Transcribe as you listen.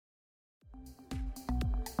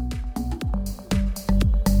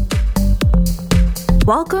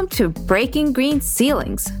Welcome to Breaking Green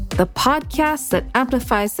Ceilings, the podcast that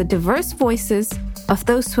amplifies the diverse voices of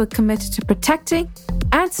those who are committed to protecting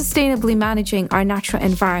and sustainably managing our natural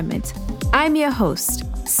environment. I'm your host,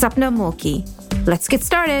 Sapna Mulki. Let's get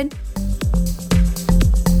started.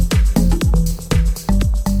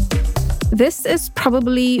 This is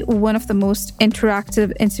probably one of the most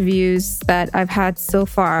interactive interviews that I've had so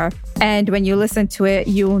far. And when you listen to it,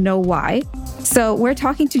 you'll know why. So we're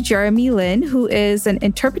talking to Jeremy Lin, who is an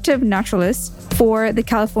interpretive naturalist for the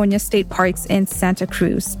California State Parks in Santa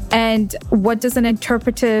Cruz. And what does an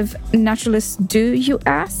interpretive naturalist do, you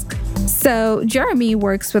ask? So Jeremy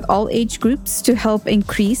works with all age groups to help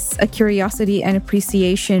increase a curiosity and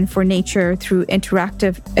appreciation for nature through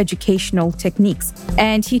interactive educational techniques.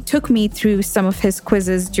 And he took me through some of his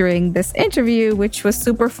quizzes during this interview, which was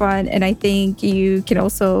super fun. And I think you can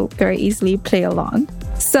also very easily play along.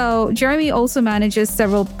 So Jeremy also manages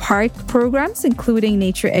several park programs, including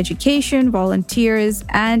nature education, volunteers,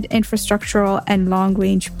 and infrastructural and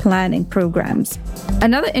long-range planning programs.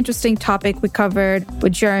 Another interesting topic we covered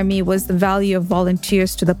with Jeremy was the value of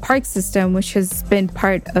volunteers to the park system, which has been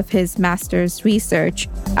part of his master's research.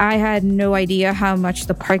 I had no idea how much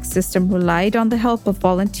the park system relied on the help of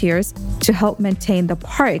volunteers to help maintain the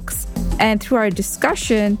parks. And through our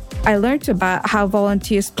discussion, I learned about how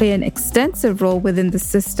volunteers play an extensive role within the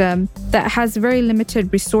system that has very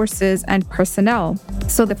limited resources and personnel.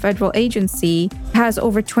 So the federal agency has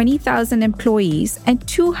over 20,000 employees and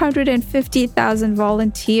 250,000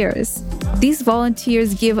 volunteers. These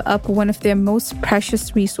volunteers give up one of their most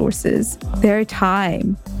precious resources, their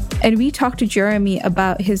time. And we talked to Jeremy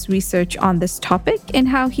about his research on this topic and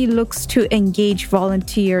how he looks to engage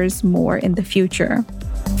volunteers more in the future.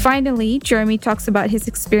 Finally, Jeremy talks about his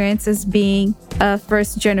experiences being a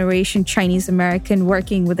first-generation Chinese American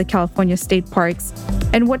working with the California State Parks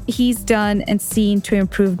and what he's done and seen to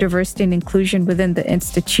improve diversity and inclusion within the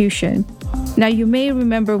institution. Now, you may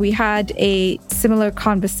remember we had a similar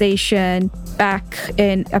conversation back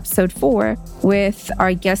in episode 4 with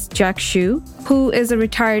our guest Jack Shu, who is a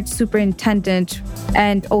retired superintendent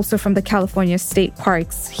and also from the California State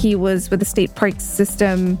Parks. He was with the state parks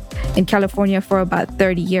system in California for about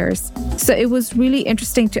 30 years. So it was really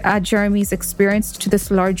interesting to add Jeremy's experience to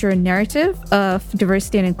this larger narrative of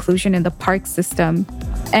diversity and inclusion in the park system.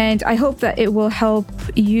 And I hope that it will help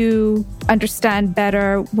you understand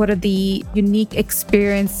better what are the unique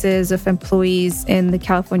experiences of employees in the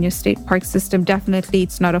California State Park system. Definitely,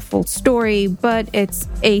 it's not a full story, but it's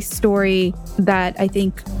a story that I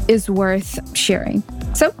think is worth sharing.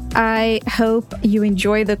 So I hope you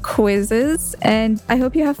enjoy the quizzes and I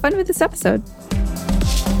hope you have fun with this episode.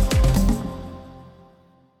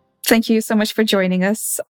 Thank you so much for joining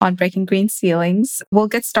us on Breaking Green Ceilings. We'll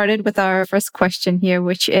get started with our first question here,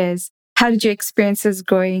 which is, how did your experiences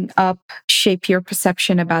growing up shape your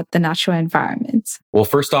perception about the natural environment? Well,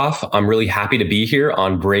 first off, I'm really happy to be here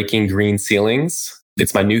on Breaking Green Ceilings.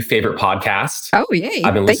 It's my new favorite podcast. Oh, yay.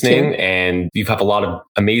 I've been listening and you've had a lot of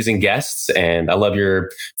amazing guests and I love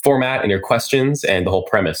your format and your questions and the whole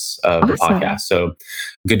premise of the podcast. So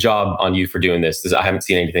good job on you for doing this. I haven't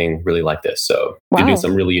seen anything really like this. So you're doing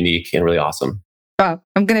something really unique and really awesome. Wow.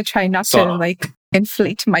 I'm going to try not to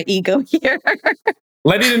inflate my ego here.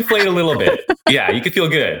 Let it inflate a little bit. Yeah, you could feel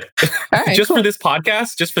good. All right, for this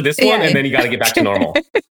podcast, just for this one, and then you got to get back to normal.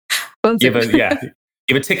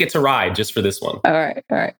 Give a ticket to ride just for this one. All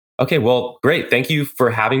right. Okay, well, great. Thank you for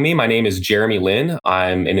having me. My name is Jeremy Lin.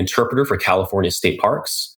 I'm an interpreter for California State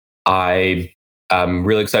Parks. I'm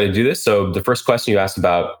really excited to do this. So the first question you asked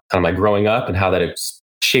about kind of my growing up and how that it's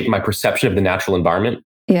shaped my perception of the natural environment.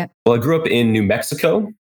 Yeah. Well, I grew up in New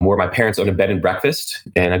Mexico, where my parents owned a bed and breakfast,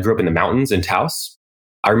 and I grew up in the mountains in Taos.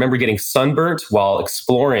 I remember getting sunburnt while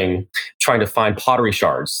exploring, trying to find pottery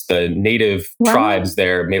shards. The native tribes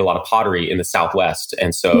there made a lot of pottery in the Southwest.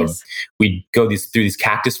 And so we'd go through these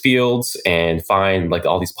cactus fields and find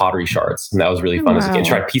all these pottery shards. And that was really fun as a kid.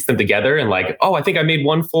 Try to piece them together and I think I made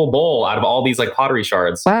one full bowl out of all these pottery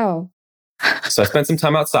shards. Wow. So I spent some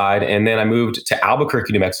time outside and then I moved to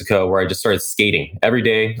Albuquerque, New Mexico, where I just started skating. Every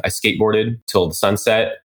day I skateboarded till the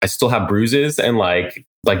sunset. I still have bruises and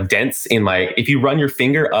dents in if you run your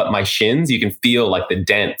finger up my shins, you can feel the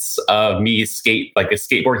dents of me a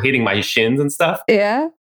skateboard hitting my shins and stuff. Yeah.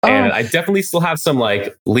 And I definitely still have some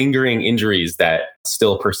lingering injuries that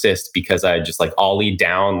still persist because I just ollied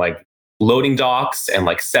down loading docks and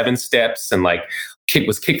 7 steps and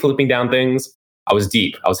was kick flipping down things. I was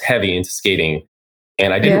deep. I was heavy into skating.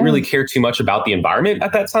 And I didn't really care too much about the environment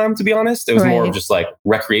at that time, to be honest. It was more of just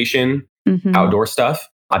recreation, outdoor stuff.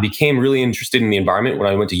 I became really interested in the environment when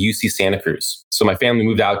I went to UC Santa Cruz. So my family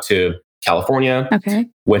moved out to California. Okay.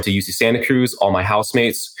 Went to UC Santa Cruz. All my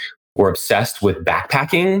housemates were obsessed with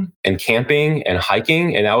backpacking and camping and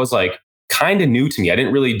hiking. And that was like kind of new to me. I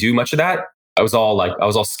didn't really do much of that. I was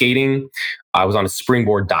all skating. I was on a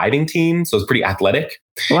springboard diving team. So it was pretty athletic.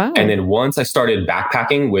 Wow. And then once I started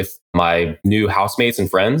backpacking with my new housemates and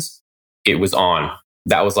friends, it was on.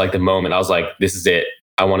 That was like the moment. I was like, this is it.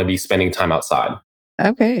 I want to be spending time outside.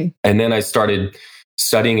 Okay. And then I started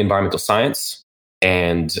studying environmental science.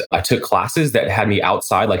 And I took classes that had me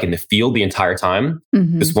outside, like in the field the entire time.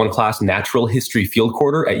 Mm-hmm. This one class, Natural History Field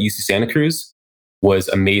Quarter at UC Santa Cruz, was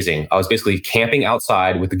amazing. I was basically camping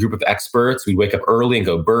outside with a group of experts. We'd wake up early and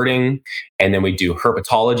go birding. And then we'd do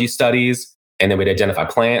herpetology studies. And then we'd identify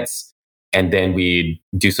plants. And then we'd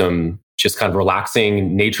do some just kind of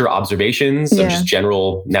relaxing nature observations, so just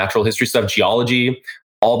general natural history stuff, geology,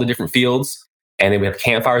 all the different fields. And then we have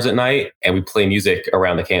campfires at night and we play music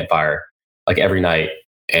around the campfire like every night.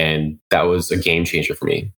 And that was a game changer for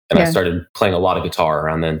me. And I started playing a lot of guitar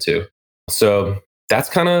around then too. So that's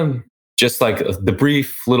kind of just like the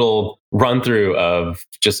brief little run through of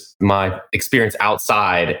just my experience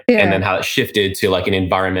outside and then how it shifted to like an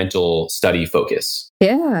environmental study focus.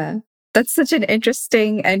 Yeah. That's such an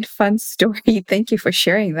interesting and fun story. Thank you for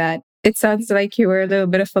sharing that. It sounds like you were a little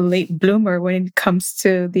bit of a late bloomer when it comes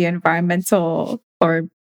to the environmental or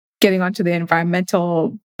getting onto the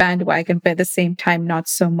environmental bandwagon, but at the same time, not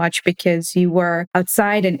so much because you were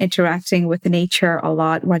outside and interacting with nature a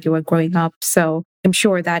lot while you were growing up. So I'm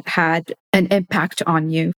sure that had an impact on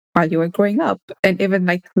you while you were growing up and even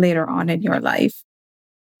like later on in your life.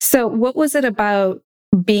 So what was it about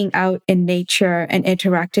being out in nature and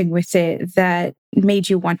interacting with it that made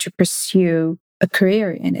you want to pursue a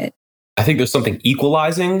career in it? I think there's something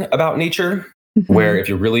equalizing about nature where if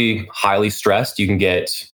you're really highly stressed, you can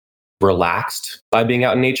get relaxed by being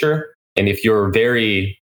out in nature. And if you're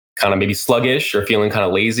very kind of maybe sluggish or feeling kind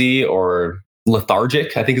of lazy or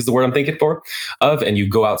lethargic, I think is the word I'm thinking of, and you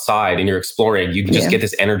go outside and you're exploring, you can just get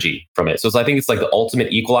this energy from it. So I think it's like the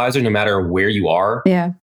ultimate equalizer, no matter where you are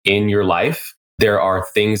in your life. There are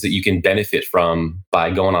things that you can benefit from by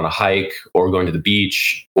going on a hike or going to the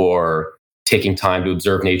beach or taking time to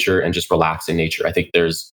observe nature and just relax in nature. I think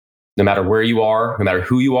there's, no matter where you are, no matter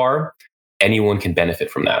who you are, anyone can benefit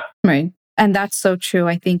from that. Right. And that's so true.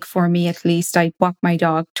 I think for me, at least, I walk my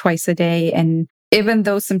dog twice a day. And even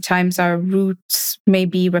though sometimes our routes may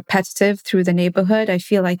be repetitive through the neighborhood, I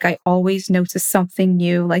feel like I always notice something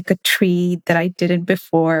new, like a tree that I didn't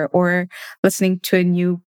before, or listening to a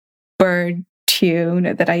new bird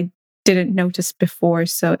tune that I didn't notice before.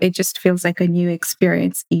 So it just feels like a new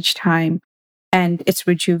experience each time. And it's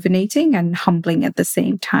rejuvenating and humbling at the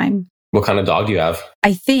same time. What kind of dog do you have?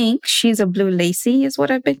 I think she's a Blue Lacy is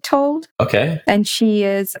what I've been told. Okay. And she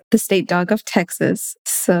is the state dog of Texas.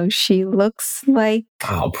 So she looks like...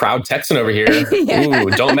 Oh, proud Texan over here. Ooh,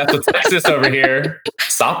 don't mess with Texas over here.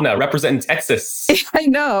 Sapna, representing Texas. I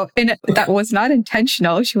know. And that was not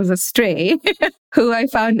intentional. She was a stray who I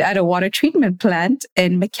found at a water treatment plant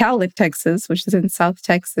in McAllen, Texas, which is in South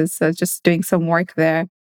Texas. So just doing some work there.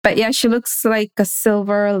 But yeah, she looks like a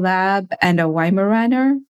silver lab and a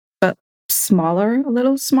Weimaraner. Smaller, a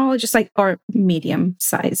little smaller, just like, or medium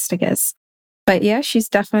sized, I guess. But yeah, she's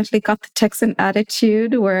definitely got the Texan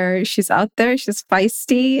attitude where she's out there, she's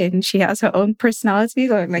feisty and she has her own personality,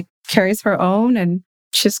 or like carries her own, and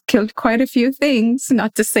she's killed quite a few things.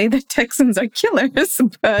 Not to say that Texans are killers,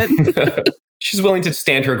 but she's willing to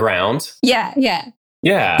stand her ground. Yeah.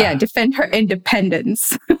 Defend her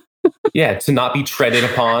independence. Yeah, to not be treaded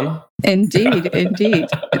upon. Indeed.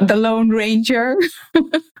 The Lone Ranger.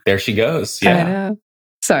 There she goes. Yeah. I know.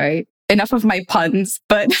 Sorry. Enough of my puns,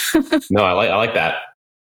 but no, I like that.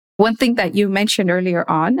 One thing that you mentioned earlier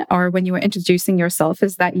on, or when you were introducing yourself,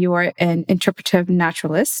 is that you are an interpretive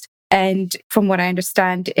naturalist. And from what I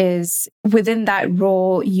understand is within that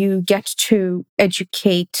role, you get to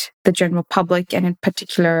educate the general public and in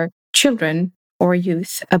particular children or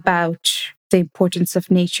youth about the importance of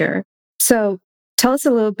nature. So tell us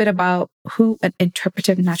a little bit about who an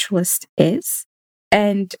interpretive naturalist is.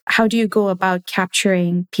 And how do you go about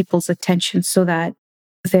capturing people's attention so that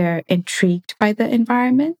they're intrigued by the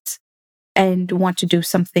environment and want to do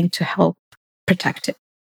something to help protect it?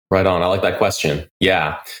 Right on. I like that question.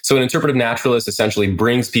 Yeah. So an interpretive naturalist essentially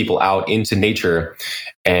brings people out into nature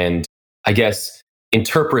and I guess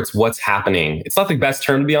interprets what's happening. It's not the best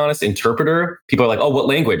term, to be honest. Interpreter. People are like, oh, what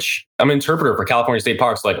language? I'm an interpreter for California State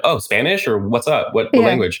Parks. Like, oh, Spanish or what's up? What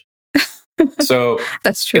language? So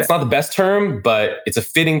that's true. It's not the best term, but it's a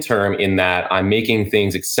fitting term in that I'm making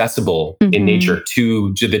things accessible in nature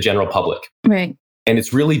to the general public. Right. And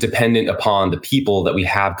it's really dependent upon the people that we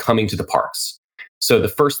have coming to the parks. So the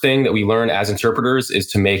first thing that we learn as interpreters is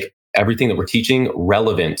to make everything that we're teaching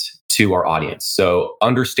relevant to our audience. So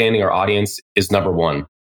understanding our audience is number one.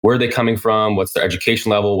 Where are they coming from? What's their education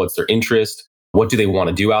level? What's their interest? What do they want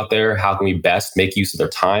to do out there? How can we best make use of their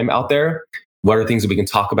time out there? What are things that we can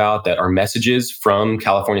talk about that are messages from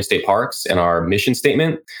California State Parks and our mission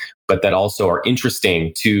statement, but that also are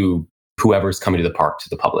interesting to whoever's coming to the park, to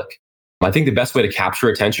the public? I think the best way to capture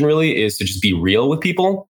attention really is to just be real with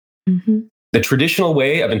people. Mm-hmm. The traditional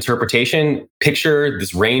way of interpretation, picture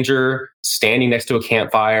this ranger standing next to a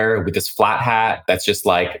campfire with this flat hat that's just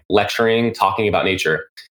like lecturing, talking about nature.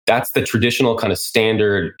 That's the traditional kind of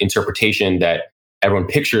standard interpretation that everyone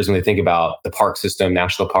pictures when they think about the park system,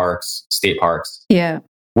 national parks, state parks. Yeah.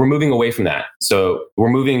 We're moving away from that. So we're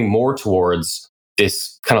moving more towards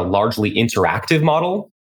this kind of largely interactive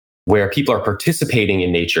model where people are participating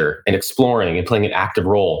in nature and exploring and playing an active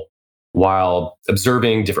role while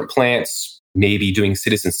observing different plants, maybe doing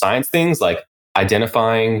citizen science things like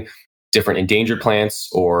identifying different endangered plants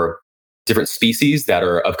or different species that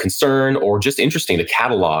are of concern or just interesting to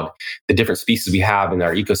catalog the different species we have in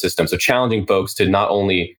our ecosystem. So challenging folks to not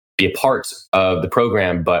only be a part of the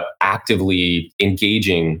program, but actively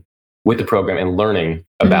engaging with the program and learning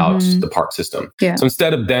about the park system. Yeah. So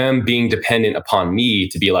instead of them being dependent upon me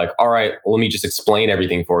to be like, all right, well, let me just explain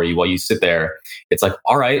everything for you while you sit there. It's like,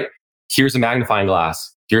 all right, here's a magnifying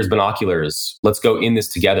glass. Here's binoculars. Let's go in this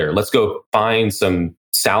together. Let's go find some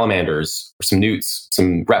salamanders, or some newts,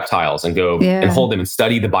 some reptiles, and go and hold them and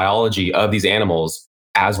study the biology of these animals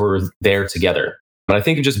as we're there together. But I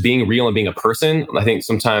think of just being real and being a person. I think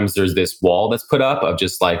sometimes there's this wall that's put up of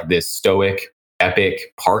just like this stoic,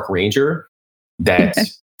 epic park ranger that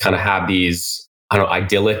kind of have these,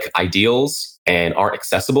 idyllic ideals and aren't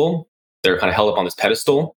accessible. They're kind of held up on this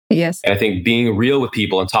pedestal. Yes. And I think being real with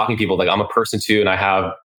people and talking to people, like I'm a person too, and I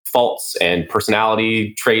have faults and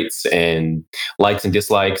personality traits and likes and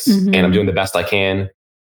dislikes, and I'm doing the best I can.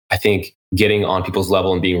 I think getting on people's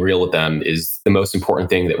level and being real with them is the most important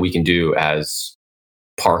thing that we can do as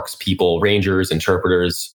parks people, rangers,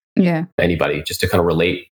 interpreters, anybody, just to kind of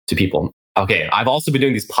relate to people. Okay, I've also been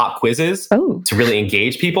doing these pop quizzes to really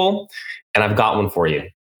engage people, and I've got one for you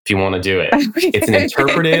if you want to do it. It's an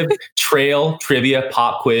interpretive trail trivia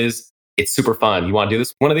pop quiz. It's super fun. You want to do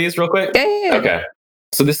this? One of these real quick? Yeah. Okay.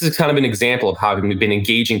 So this is kind of an example of how I've been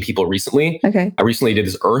engaging people recently. Okay. I recently did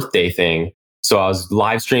this Earth Day thing. So I was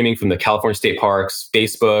live streaming from the California State Parks,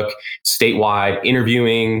 Facebook, statewide,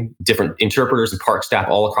 interviewing different interpreters and park staff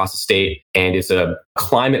all across the state. And it's a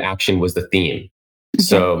climate action was the theme. Okay.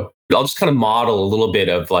 So I'll just kind of model a little bit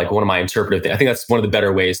of like one of my interpretive things. I think that's one of the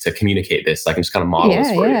better ways to communicate this. I can just kind of model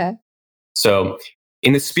this for you. So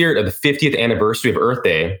in the spirit of the 50th anniversary of Earth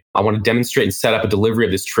Day, I want to demonstrate and set up a delivery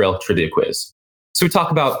of this trail trivia quiz. So we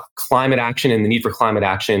talk about climate action and the need for climate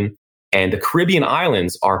action. And the Caribbean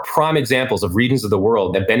islands are prime examples of regions of the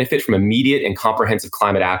world that benefit from immediate and comprehensive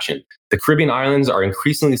climate action. The Caribbean islands are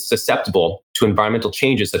increasingly susceptible to environmental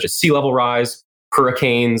changes such as sea level rise,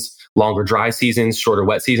 hurricanes, longer dry seasons, shorter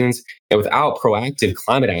wet seasons. And without proactive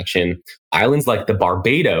climate action, islands like the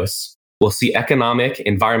Barbados will see economic,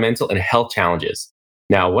 environmental, and health challenges.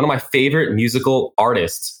 Now, one of my favorite musical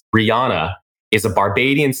artists, Rihanna, is a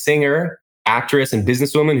Barbadian singer, actress, and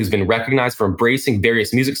businesswoman who's been recognized for embracing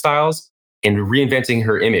various music styles and reinventing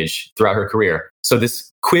her image throughout her career. So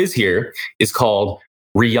this quiz here is called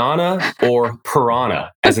Rihanna or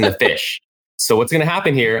Piranha, as in the fish. So what's going to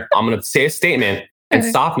happen here, I'm going to say a statement, and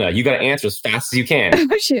Sapna, you got to answer as fast as you can.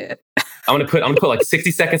 Oh, shit. I'm going to put like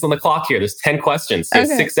 60 seconds on the clock here. There's 10 questions. So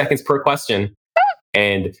 6 seconds per question.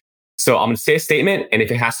 And so I'm going to say a statement, and if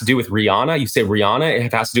it has to do with Rihanna, you say Rihanna. If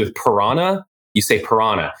it has to do with Piranha, you say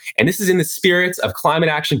Piranha. And this is in the spirit of climate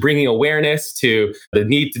action, bringing awareness to the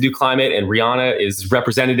need to do climate. And Rihanna is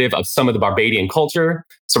representative of some of the Barbadian culture.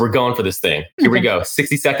 So we're going for this thing. Here we go.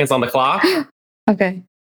 60 seconds on the clock. Okay.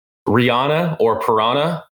 Rihanna or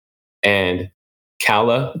Piranha and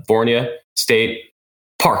California State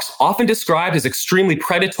Parks, often described as extremely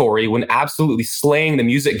predatory when absolutely slaying the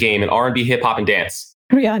music game in R&B, hip hop, and dance.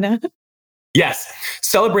 Rihanna. Yes.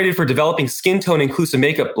 Celebrated for developing skin tone inclusive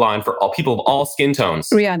makeup line for all people of all skin tones.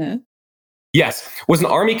 Rihanna. Yes. Was an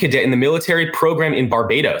Army cadet in the military program in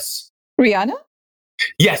Barbados. Rihanna.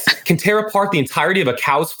 Yes. Can tear apart the entirety of a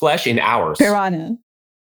cow's flesh in hours. Piranha.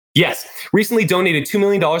 Yes. Recently donated $2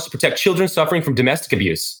 million to protect children suffering from domestic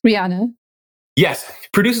abuse. Rihanna. Yes.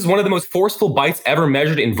 Produces one of the most forceful bites ever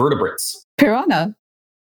measured in vertebrates. Piranha.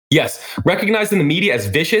 Yes. Recognized in the media as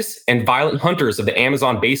vicious and violent hunters of the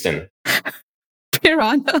Amazon basin.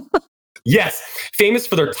 Piranha. Yes. Famous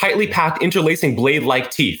for their tightly packed, interlacing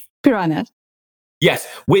blade-like teeth. Piranha. Yes.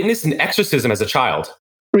 Witnessed an exorcism as a child.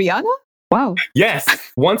 Rihanna? Wow. Yes.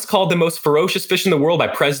 Once called the most ferocious fish in the world by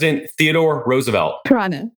President Theodore Roosevelt.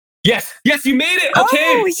 Piranha. Yes. Yes, you made it.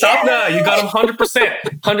 Okay. Sapna, you got him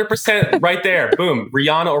 100%. 100% right there. Boom.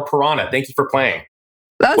 Rihanna or Piranha. Thank you for playing.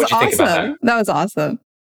 That was What'd you think about awesome. That was awesome.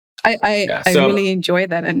 I so really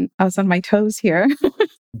enjoyed that, and I was on my toes here.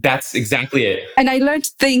 That's exactly it. And I learned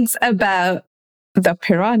things about the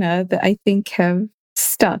piranha that I think have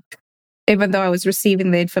stuck, even though I was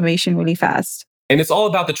receiving the information really fast. And it's all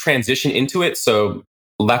about the transition into it. So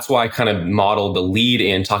that's why I kind of modeled the lead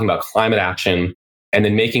in talking about climate action and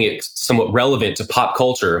then making it somewhat relevant to pop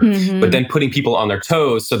culture, but then putting people on their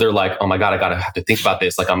toes. So they're like, oh my God, I have to think about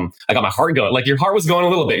this. Like I got my heart going. Like your heart was going a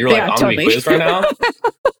little bit. You're like, I'm going to be quizzed right now.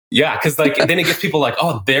 Yeah. Cause like, then it gets people like,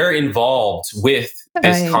 oh, they're involved with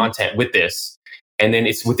this content, with this. And then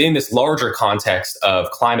it's within this larger context of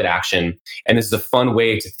climate action. And this is a fun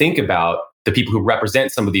way to think about the people who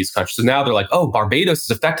represent some of these countries. So now they're like, oh, Barbados is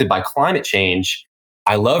affected by climate change.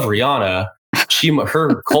 I love Rihanna.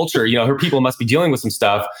 Her culture, her people must be dealing with some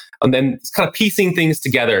stuff. And then it's kind of piecing things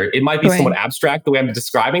together. It might be somewhat abstract the way I'm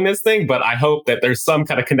describing this thing, but I hope that there's some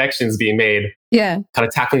kind of connections being made. Yeah. Kind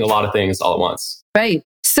of tackling a lot of things all at once. Right.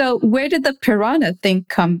 So where did the piranha thing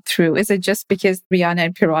come through? Is it just because Rihanna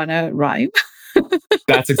and piranha rhyme?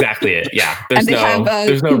 That's exactly it. Yeah. There's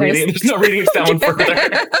no reading it down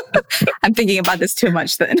further. I'm thinking about this too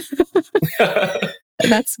much then.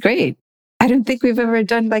 That's great. I don't think we've ever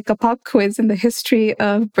done like a pop quiz in the history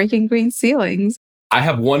of breaking green ceilings. I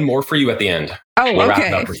have one more for you at the end. Oh, we'll okay. wrap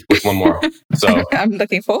it up with one more. So I'm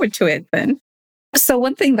looking forward to it then. So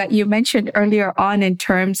one thing that you mentioned earlier on in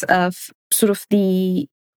terms of sort of the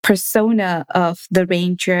persona of the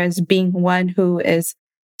Rangers being one who is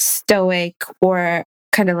stoic or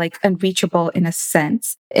kind of like unreachable in a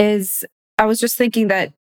sense is, I was just thinking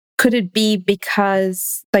that could it be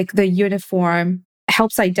because like the uniform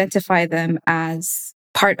helps identify them as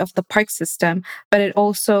part of the park system, but it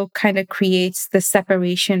also kind of creates the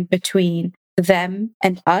separation between them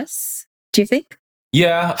and us? Do you think?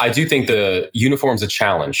 Yeah, I do think the uniform's a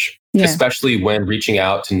challenge, especially when reaching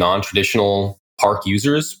out to non-traditional park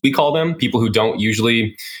users, we call them, people who don't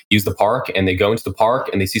usually use the park, and they go into the park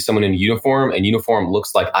and they see someone in a uniform, and uniform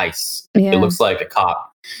looks like ICE. Yeah. It looks like a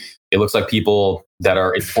cop. It looks like people that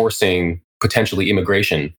are enforcing potentially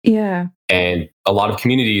immigration. Yeah. And a lot of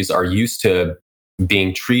communities are used to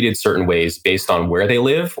being treated certain ways based on where they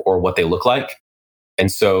live or what they look like.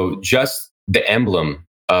 And so just the emblem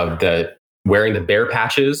of the wearing the bear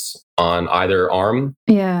patches on either arm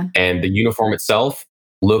and the uniform itself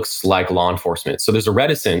looks like law enforcement. So there's a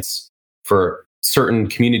reticence for certain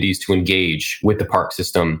communities to engage with the park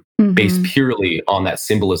system based purely on that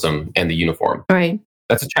symbolism and the uniform. Right.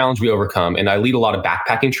 That's a challenge we overcome. And I lead a lot of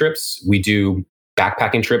backpacking trips. We do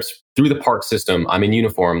backpacking trips through the park system. I'm in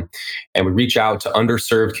uniform, and we reach out to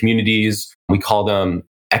underserved communities. We call them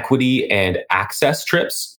equity and access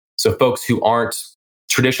trips. So folks who aren't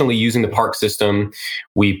traditionally using the park system,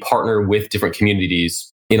 we partner with different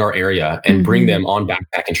communities in our area and bring them on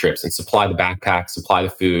backpacking trips and supply the backpack, supply the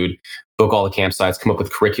food, book all the campsites, come up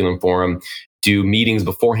with curriculum for them, do meetings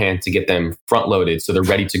beforehand to get them front loaded so they're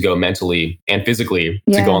ready to go mentally and physically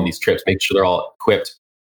to go on these trips, make sure they're all equipped.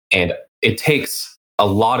 And it takes a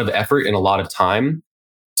lot of effort and a lot of time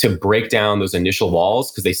to break down those initial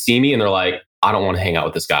walls because they see me and they're like, I don't want to hang out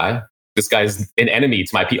with this guy. This guy's an enemy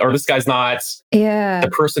to my people, or this guy's not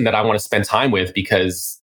the person that I want to spend time with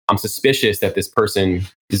because I'm suspicious that this person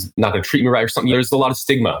is not going to treat me right or something. There's a lot of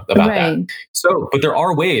stigma about that. So, but there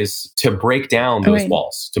are ways to break down those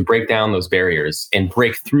walls, to break down those barriers and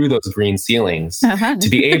break through those green ceilings to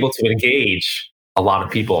be able to engage a lot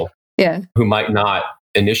of people who might not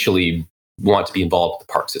initially want to be involved with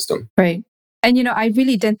the park system. Right. And, I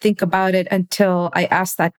really didn't think about it until I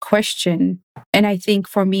asked that question. And I think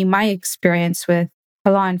for me, my experience with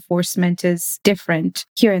law enforcement is different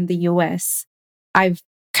here in the US. I've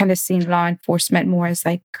kind of seen law enforcement more as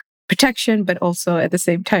like protection, but also at the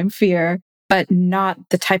same time fear, but not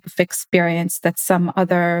the type of experience that some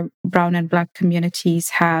other brown and Black communities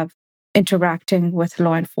have interacting with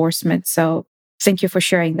law enforcement. So thank you for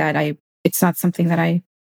sharing that. It's not something that I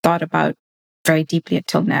thought about very deeply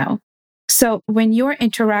until now. So when you're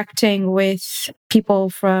interacting with people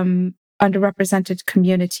from underrepresented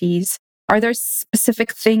communities, are there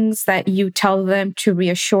specific things that you tell them to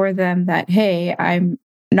reassure them that, hey, I'm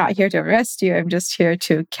not here to arrest you. I'm just here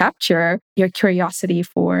to capture your curiosity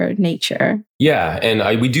for nature. Yeah.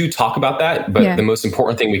 And we do talk about that. But the most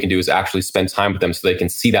important thing we can do is actually spend time with them so they can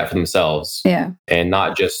see that for themselves. Yeah. And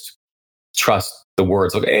not just trust the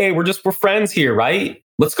words like, hey, we're friends here, right?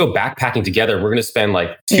 Let's go backpacking together. We're going to spend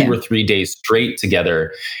like 2 or 3 days straight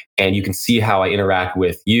together. And you can see how I interact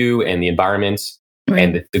with you and the environment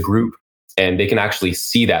and the group. And they can actually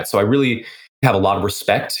see that. So I really have a lot of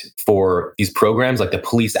respect for these programs like the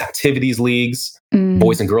police activities leagues,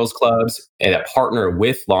 boys and girls clubs, and that partner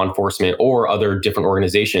with law enforcement or other different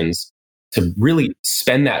organizations to really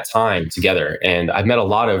spend that time together. And I've met a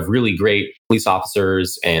lot of really great police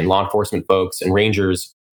officers and law enforcement folks and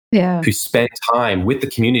rangers who spend time with the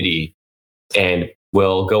community and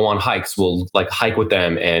will go on hikes. We'll like hike with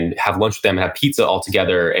them and have lunch with them and have pizza all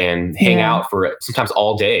together and hang out for sometimes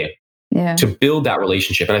all day to build that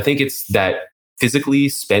relationship. And I think it's that physically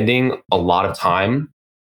spending a lot of time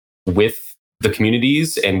with the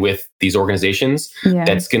communities and with these organizations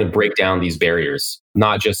that's going to break down these barriers.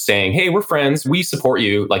 Not just saying, hey, we're friends, we support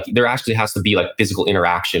you. Like there actually has to be like physical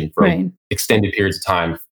interaction for extended periods of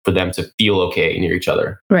time for them to feel okay near each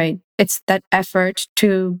other. Right. It's that effort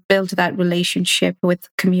to build that relationship with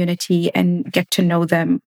community and get to know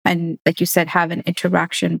them. And like you said, have an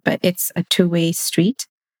interaction, but it's a two-way street.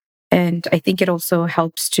 And I think it also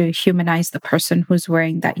helps to humanize the person who's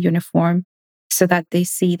wearing that uniform so that they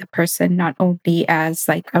see the person not only as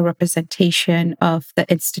like a representation of the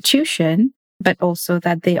institution, but also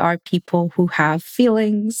that they are people who have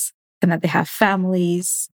feelings and that they have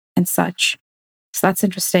families and such. So that's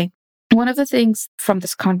interesting. One of the things from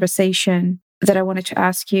this conversation that I wanted to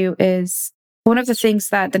ask you is, one of the things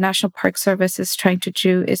that the National Park Service is trying to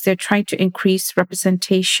do is they're trying to increase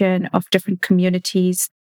representation of different communities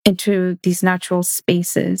into these natural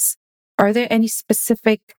spaces. Are there any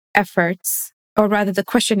specific efforts, or rather the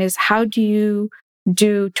question is, how do you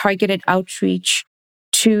do targeted outreach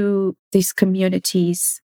to these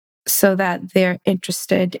communities so that they're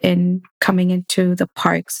interested in coming into the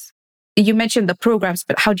parks? You mentioned the programs,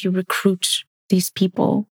 but how do you recruit these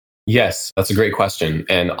people? Yes, that's a great question.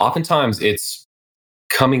 And oftentimes it's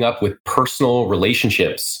coming up with personal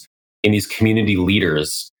relationships in these community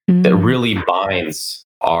leaders that really binds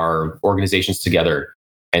our organizations together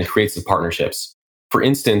and creates the partnerships. For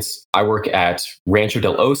instance, I work at Rancho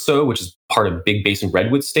del Oso, which is part of Big Basin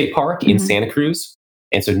Redwood State Park in Santa Cruz.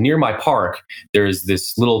 And so near my park, there's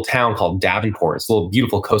this little town called Davenport. It's a little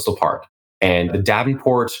beautiful coastal park. And the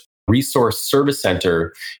Davenport Resource Service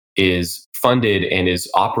Center is funded and is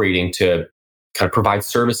operating to kind of provide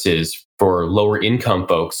services for lower income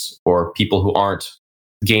folks or people who aren't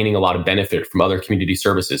gaining a lot of benefit from other community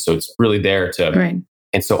services. So it's really there to...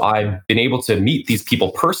 And so I've been able to meet these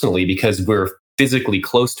people personally because we're physically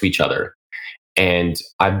close to each other. And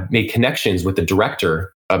I've made connections with the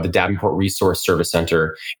director of the Davenport Resource Service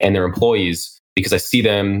Center and their employees because I see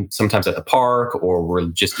them sometimes at the park or we're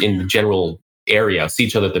just in the general area, see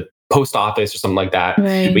each other at the post office or something like that.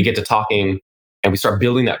 We get to talking and we start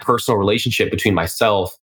building that personal relationship between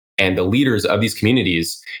myself and the leaders of these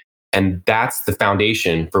communities. And that's the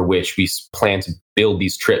foundation for which we plan to build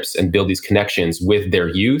these trips and build these connections with their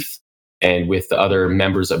youth and with the other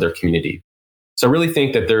members of their community. So I really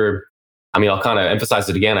think that I'll kind of emphasize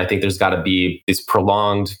it again. I think there's got to be these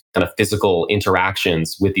prolonged kind of physical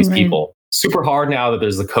interactions with these people. Super hard now that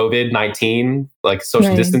there's the COVID-19, like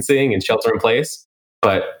social distancing and shelter in place.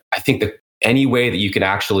 But I think that any way that you can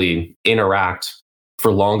actually interact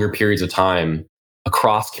for longer periods of time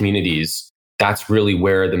across communities, that's really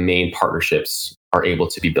where the main partnerships are able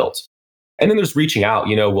to be built. And then there's reaching out.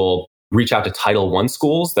 We'll reach out to Title I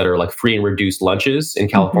schools that are like free and reduced lunches in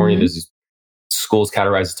California. There's schools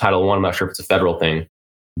categorized as Title I. I'm not sure if it's a federal thing,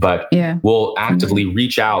 but we'll actively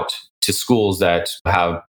reach out to schools that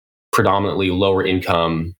have predominantly lower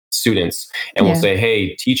income students. And we'll say,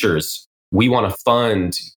 hey, teachers, we want to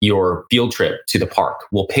fund your field trip to the park.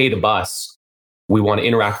 We'll pay the bus. We want to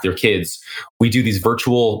interact with your kids. We do these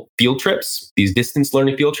virtual field trips, these distance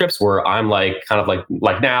learning field trips where I'm like, kind of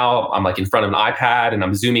like now I'm like in front of an iPad and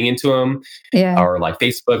I'm zooming into them or like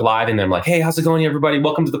Facebook Live. And then I'm like, hey, how's it going, everybody?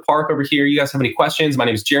 Welcome to the park over here. You guys have any questions? My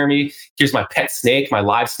name is Jeremy. Here's my pet snake, my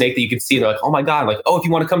live snake that you can see. And they're like, oh my God. I'm like, oh, if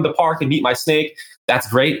you want to come to the park and meet my snake, that's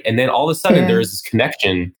great. And then all of a sudden there's this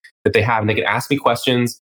connection that they have and they can ask me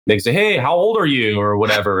questions. They say, hey, how old are you? Or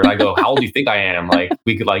whatever. And I go, how old do you think I am? Like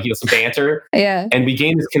we could some banter. And we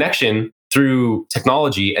gain this connection through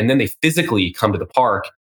technology. And then they physically come to the park.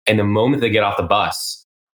 And the moment they get off the bus,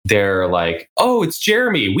 they're like, oh, it's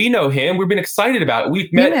Jeremy. We know him. We've been excited about it.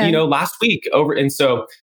 We've met, last week over. And so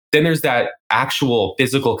then there's that actual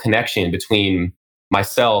physical connection between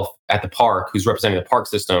myself at the park, who's representing the park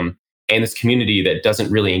system, and this community that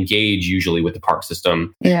doesn't really engage usually with the park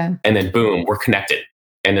system. And then boom, we're connected.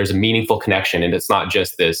 And there's a meaningful connection. And it's not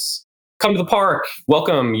just this come to the park.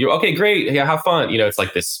 Welcome. You okay? Great. Yeah, have fun. It's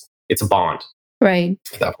like this. It's a bond. Right.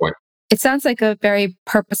 At that point. It sounds like a very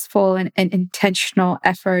purposeful and intentional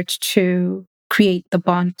effort to create the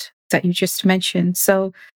bond that you just mentioned.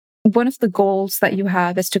 So one of the goals that you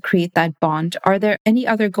have is to create that bond. Are there any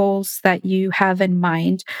other goals that you have in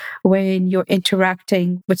mind when you're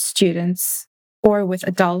interacting with students or with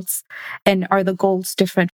adults? And are the goals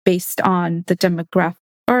different based on the demographic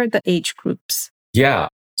or the age groups? Yeah.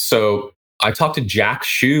 So I talked to Jack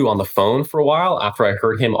Shu on the phone for a while after I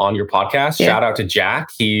heard him on your podcast. Yeah. Shout out to Jack.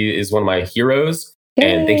 He is one of my heroes.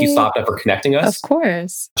 Yay. And thank you, Sapna, for connecting us. Of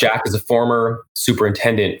course. Jack is a former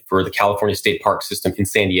superintendent for the California State Park System in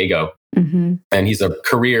San Diego. Mm-hmm. And he's a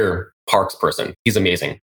career parks person. He's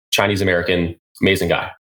amazing. Chinese American, amazing guy.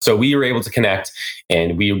 So we were able to connect,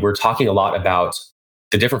 and we were talking a lot about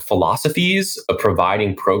the different philosophies of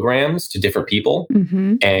providing programs to different people.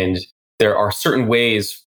 Mm-hmm. And there are certain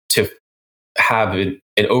ways to have an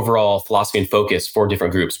overall philosophy and focus for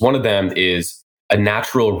different groups. One of them is a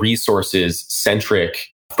natural resources centric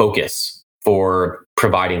focus for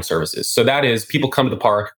providing services. So that is, people come to the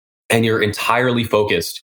park and you're entirely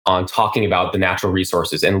focused on talking about the natural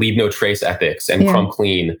resources and leave no trace ethics and crumb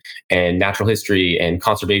clean and natural history and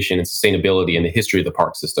conservation and sustainability and the history of the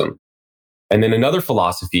park system. And then another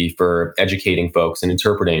philosophy for educating folks and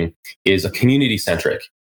interpreting is a community centric.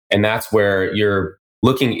 And that's where you're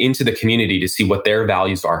looking into the community to see what their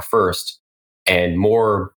values are first, and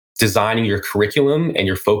more designing your curriculum and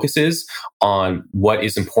your focuses on what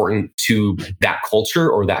is important to that culture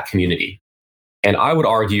or that community. And I would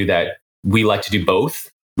argue that we like to do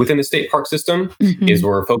both within the state park system. Mm-hmm. Is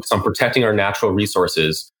we're focused on protecting our natural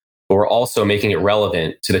resources, but we're also making it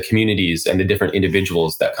relevant to the communities and the different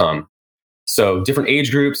individuals that come. So different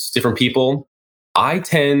age groups, different people. I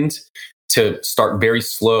tend to start very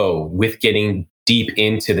slow with getting deep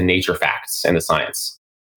into the nature facts and the science.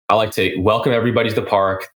 I like to welcome everybody to the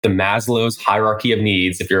park, the Maslow's hierarchy of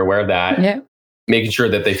needs, if you're aware of that. Yeah. Making sure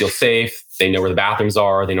that they feel safe, they know where the bathrooms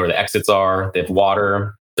are, they know where the exits are, they have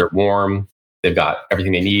water, they're warm, they've got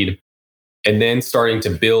everything they need. And then starting to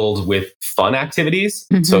build with fun activities.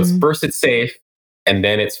 Mm-hmm. So it's safe, and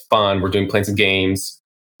then it's fun. We're doing play some games,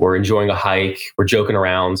 we're enjoying a hike, we're joking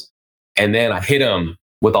around. And then I hit them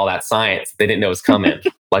with all that science they didn't know was coming.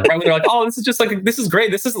 Like right when they're like, oh, this is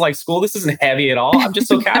great. This isn't like school. This isn't heavy at all. I'm just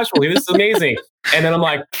so casual. This is amazing. And then I'm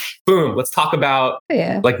like, boom, let's talk about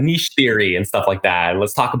like niche theory and stuff like that. And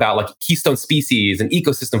let's talk about like keystone species and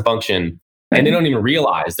ecosystem function. Right. And they don't even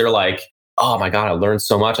realize. They're like, oh my God, I learned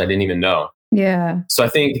so much I didn't even know. Yeah. So I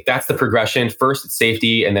think that's the progression. First, it's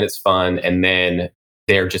safety, and then it's fun. And then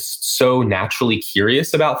they're just so naturally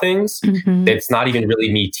curious about things that it's not even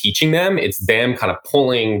really me teaching them. It's them kind of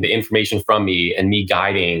pulling the information from me and me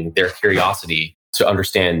guiding their curiosity to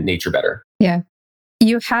understand nature better. Yeah.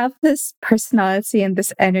 You have this personality and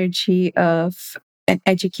this energy of an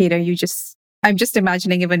educator. I'm just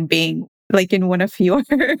imagining even being like in one of your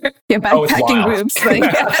backpacking groups.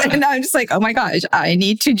 Like, and I'm just like, oh my gosh, I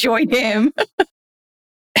need to join him.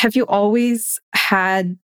 Have you always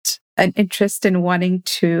had an interest in wanting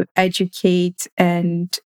to educate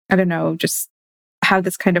and, I don't know, just have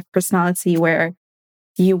this kind of personality where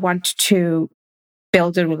you want to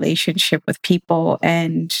build a relationship with people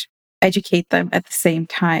and educate them at the same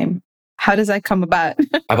time? How does that come about?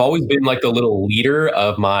 I've always been like the little leader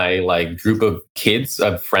of my like group of kids,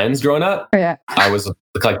 of friends growing up. Oh, yeah. I was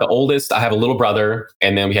like the oldest. I have a little brother,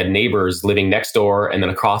 and then we had neighbors living next door and then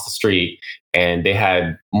across the street, and they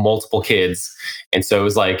had multiple kids. And so it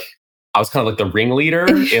was like, I was kind of like the ringleader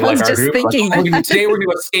in like our group. Like, today we're going to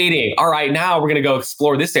go skating. All right, now we're going to go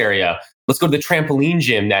explore this area. Let's go to the trampoline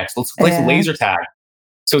gym next. Let's play some laser tag.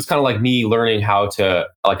 So it's kind of like me learning how to,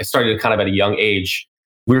 like I started kind of at a young age.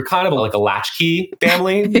 We were kind of like a latchkey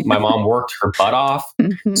family. My mom worked her butt off.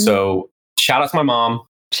 Mm-hmm. So shout out to my mom.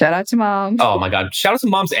 Shout out to mom. Oh my God. Shout out to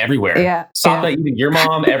moms everywhere. Yeah. Stop that, even your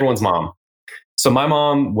mom, everyone's mom. So my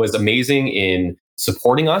mom was amazing in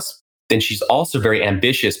supporting us. Then she's also very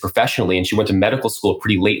ambitious professionally, and she went to medical school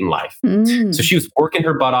pretty late in life. So she was working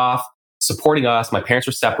her butt off, supporting us. My parents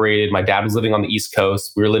were separated. My dad was living on the East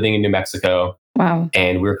Coast. We were living in New Mexico. Wow.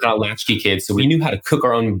 And we were kind of latchkey kids. So we knew how to cook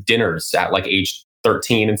our own dinners at like age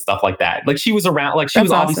 13 and stuff like that. Like she was around, like she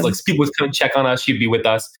was obviously like people would come and check on us. She'd be with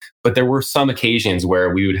us. But there were some occasions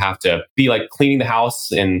where we would have to be like cleaning the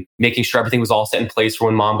house and making sure everything was all set in place for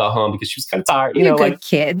when mom got home, because she was kind of tired, you know, good like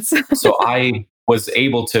kids. So I was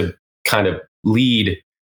able to kind of lead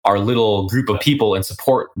our little group of people and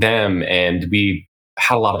support them. And we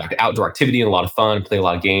had a lot of outdoor activity and a lot of fun, play a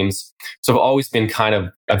lot of games. So I've always been kind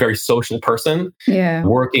of a very social person,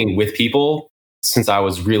 working with people. since I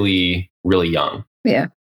was really, really young. Yeah.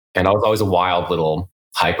 And I was always a wild little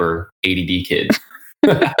hyper ADD kid.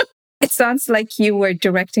 It sounds like you were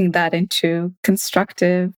directing that into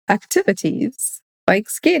constructive activities, like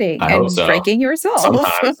skating I and hope so. breaking yourself.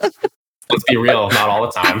 Sometimes. Let's be real, not all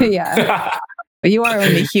the time. Yeah. You are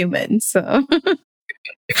only human, so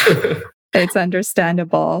it's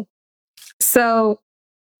understandable. So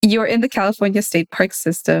you're in the California State Park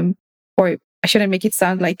system, or I shouldn't make it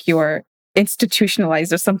sound like you're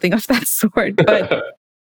institutionalized or something of that sort, but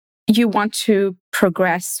you want to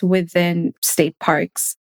progress within state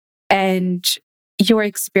parks. And your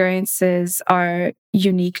experiences are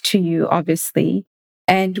unique to you, obviously.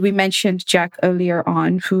 And we mentioned Jack earlier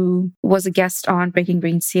on, who was a guest on Breaking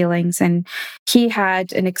Green Ceilings. And he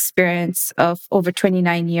had an experience of over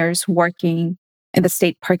 29 years working in the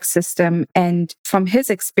state park system. And from his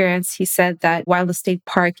experience, he said that while the state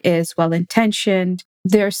park is well-intentioned,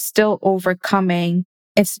 they're still overcoming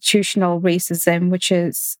institutional racism, which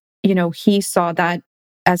is, he saw that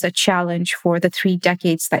as a challenge for the 3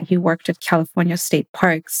 decades that he worked at California State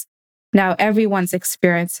Parks. Now, everyone's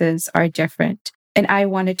experiences are different. And I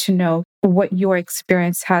wanted to know what your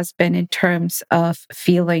experience has been in terms of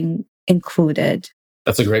feeling included.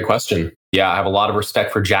 That's a great question. Yeah, I have a lot of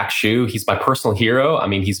respect for Jack Shu. He's my personal hero. I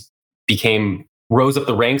mean, rose up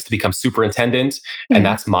the ranks to become superintendent. And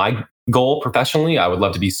that's my goal professionally. I would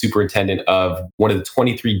love to be superintendent of one of the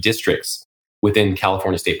 23 districts within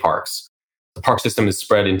California State Parks. The park system is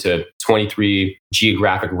spread into 23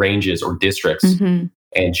 geographic ranges or districts. Mm-hmm.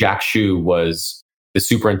 And Jack Shu was the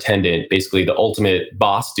superintendent, basically the ultimate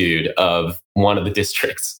boss dude of one of the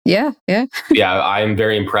districts. Yeah. Yeah, I am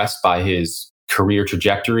very impressed by his career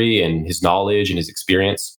trajectory and his knowledge and his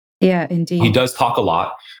experience. Yeah, indeed. He does talk a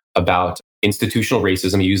lot about institutional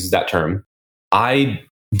racism. He uses that term. I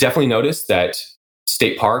definitely noticed that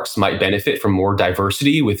state parks might benefit from more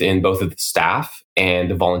diversity within both of the staff and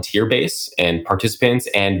the volunteer base and participants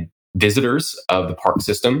and visitors of the park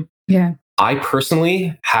system. Yeah. I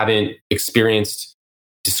personally haven't experienced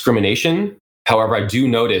discrimination. However, I do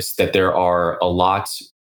notice that there are a lot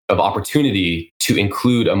of opportunity to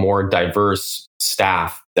include a more diverse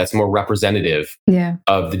staff that's more representative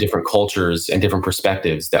of the different cultures and different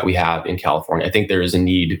perspectives that we have in California. I think there is a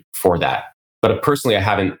need for that. But personally, I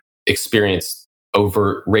haven't experienced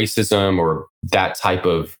overt racism or that type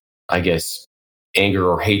of, I guess, anger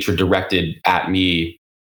or hatred directed at me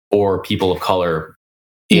or people of color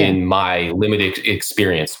in my limited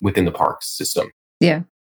experience within the park system. Yeah.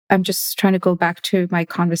 I'm just trying to go back to my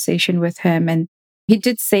conversation with him. And he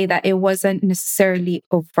did say that it wasn't necessarily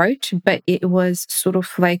overt, but it was sort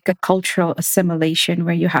of like a cultural assimilation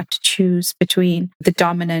where you had to choose between the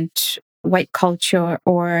dominant white culture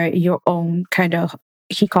or your own kind of,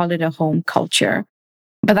 he called it a home culture.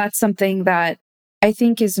 But that's something that I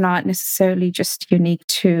think is not necessarily just unique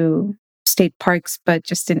to state parks, but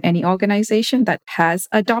just in any organization that has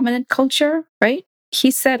a dominant culture, right?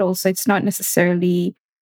 He said also it's not necessarily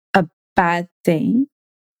a bad thing,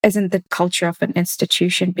 as in the culture of an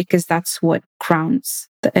institution, because that's what grounds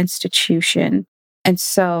the institution. And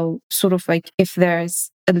so sort of like if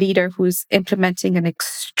there's a leader who's implementing an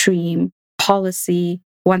extreme policy,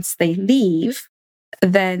 once they leave,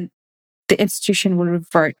 then the institution will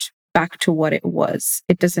revert back to what it was.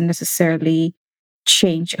 It doesn't necessarily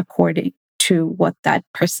change according to what that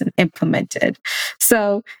person implemented.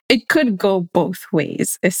 So it could go both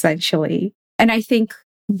ways, essentially. And I think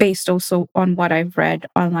based also on what I've read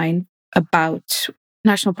online about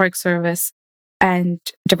National Park Service and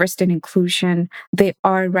diversity and inclusion, they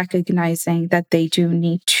are recognizing that they do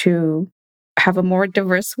need to have a more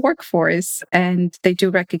diverse workforce. And they do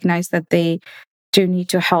recognize that they do need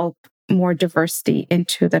to help more diversity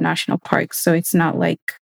into the national parks. So it's not like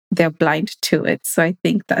they're blind to it. So I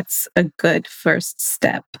think that's a good first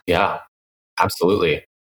step. Yeah, absolutely.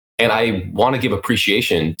 And I want to give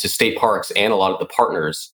appreciation to state parks and a lot of the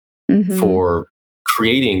partners for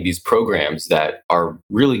creating these programs that are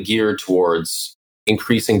really geared towards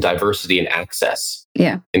increasing diversity and access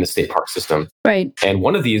in the state park system. Right. And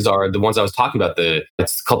one of these are the ones I was talking about.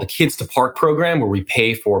 It's called the Kids to Park program, where we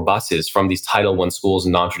pay for buses from these Title I schools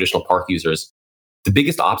and non-traditional park users. The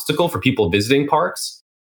biggest obstacle for people visiting parks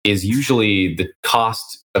is usually the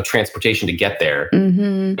cost of transportation to get there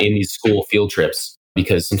in these school field trips,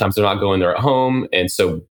 because sometimes they're not going there at home. And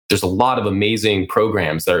so there's a lot of amazing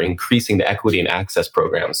programs that are increasing the equity and access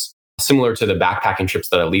programs. Similar to the backpacking trips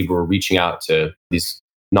that I lead, where we're reaching out to these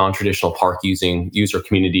non-traditional park using user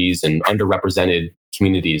communities and underrepresented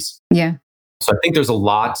communities. Yeah. So I think there's a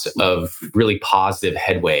lot of really positive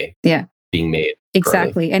headway being made. Exactly.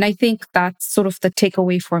 Currently. And I think that's sort of the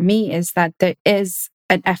takeaway for me is that there is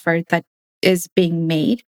an effort that is being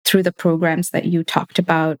made through the programs that you talked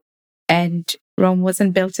about. And Rome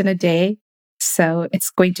wasn't built in a day. So it's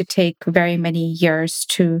going to take very many years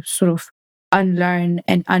to sort of unlearn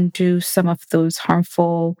and undo some of those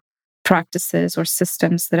harmful practices or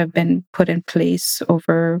systems that have been put in place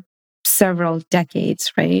over several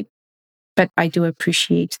decades, right? But I do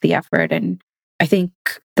appreciate the effort. And I think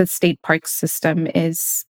the state park system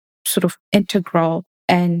is sort of integral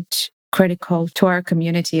and critical to our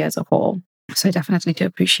community as a whole. So I definitely do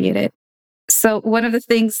appreciate it. So one of the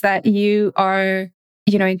things that you are,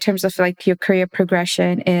 in terms of like your career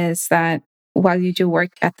progression is that while you do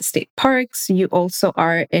work at the state parks, you also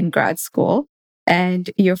are in grad school and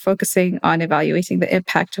you're focusing on evaluating the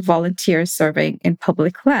impact of volunteers serving in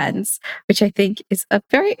public lands, which I think is a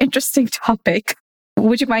very interesting topic.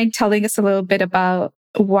 Would you mind telling us a little bit about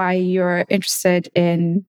why you're interested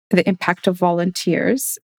in the impact of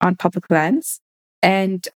volunteers on public lands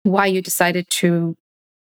and why you decided to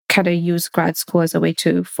kind of use grad school as a way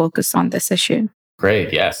to focus on this issue?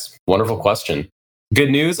 Great. Yes. Wonderful question. Good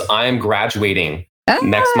news. I am graduating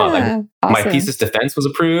next month. Awesome. My thesis defense was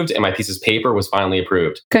approved and my thesis paper was finally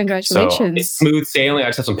approved. Congratulations. So it's smooth sailing. I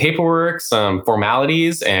just have some paperwork, some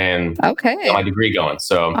formalities, and my degree going.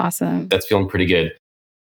 So awesome. That's feeling pretty good.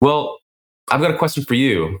 Well, I've got a question for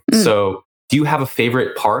you. So do you have a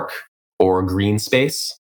favorite park or green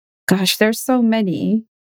space? Gosh, there's so many.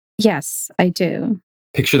 Yes, I do.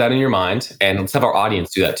 Picture that in your mind, and let's have our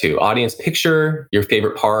audience do that too. Audience, picture your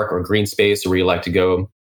favorite park or green space or where you like to go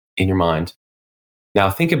in your mind. Now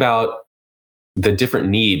think about the different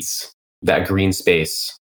needs that green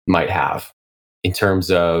space might have in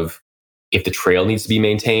terms of if the trail needs to be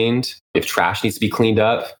maintained, if trash needs to be cleaned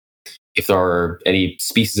up, if there are any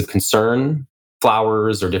species of concern,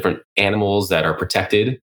 flowers or different animals that are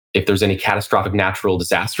protected, if there's any catastrophic natural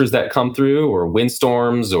disasters that come through or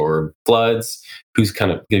windstorms or floods, who's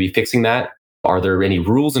kind of going to be fixing that? Are there any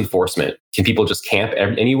rules enforcement? Can people just camp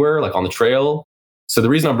anywhere, like on the trail? So the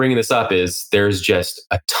reason I'm bringing this up is there's just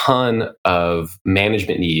a ton of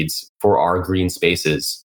management needs for our green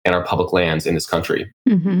spaces and our public lands in this country.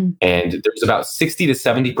 And there's about 60 to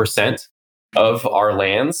 70% of our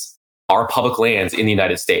lands are public lands in the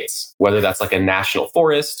United States, whether that's like a national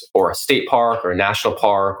forest or a state park or a national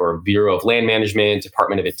park or a Bureau of Land Management,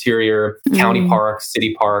 Department of Interior, county parks,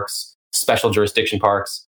 city parks, special jurisdiction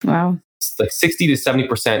parks. Wow. It's like 60 to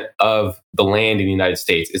 70% of the land in the United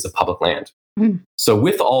States is a public land. So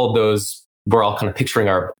with all of those, we're all kind of picturing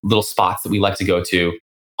our little spots that we like to go to.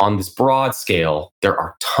 On this broad scale, there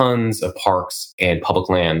are tons of parks and public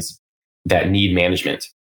lands that need management.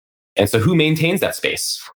 And so who maintains that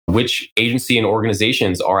space? Which agency and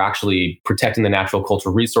organizations are actually protecting the natural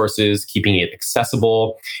cultural resources, keeping it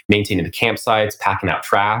accessible, maintaining the campsites, packing out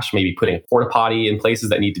trash, maybe putting a porta potty in places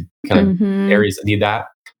that need to kind of areas that need that.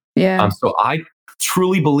 Yeah. So I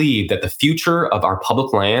truly believe that the future of our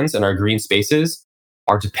public lands and our green spaces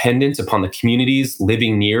are dependent upon the communities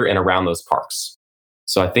living near and around those parks.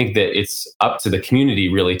 So I think that it's up to the community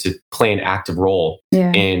really to play an active role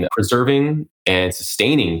in preserving and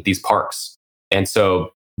sustaining these parks. And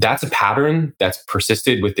so that's a pattern that's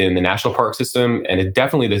persisted within the national park system and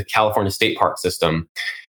definitely the California state park system.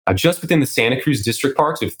 Just within the Santa Cruz district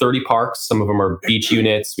parks, we have 30 parks. Some of them are beach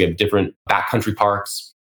units. We have different backcountry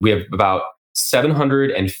parks. We have about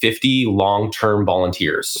 750 long-term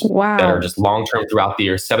volunteers that are just long-term throughout the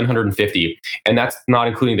year, 750. And that's not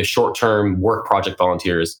including the short-term work project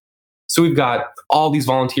volunteers. So we've got all these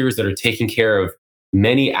volunteers that are taking care of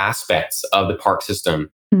many aspects of the park system,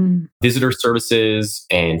 visitor services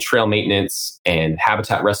and trail maintenance and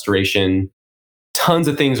habitat restoration. Tons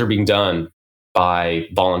of things are being done by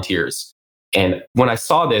volunteers. And when I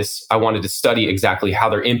saw this, I wanted to study exactly how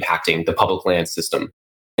they're impacting the public land system.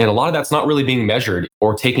 And a lot of that's not really being measured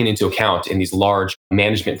or taken into account in these large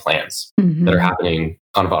management plans that are happening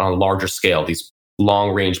kind of on a larger scale. These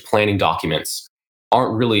long-range planning documents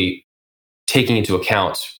aren't really taking into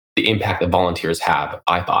account the impact that volunteers have,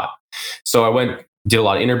 I thought. So I did a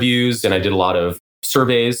lot of interviews and I did a lot of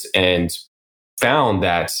surveys and found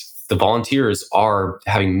that the volunteers are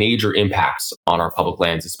having major impacts on our public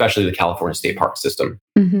lands, especially the California state park system.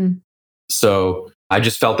 So I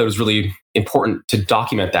just felt that it was really important to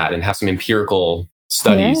document that and have some empirical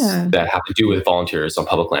studies that have to do with volunteers on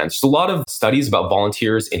public lands. There's a lot of studies about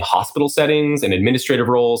volunteers in hospital settings and administrative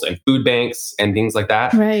roles and food banks and things like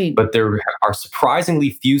that. Right. But there are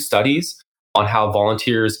surprisingly few studies on how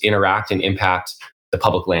volunteers interact and impact the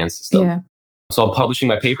public land system. So I'm publishing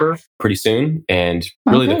my paper pretty soon. And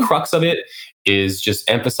really the crux of it is just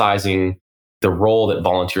emphasizing the role that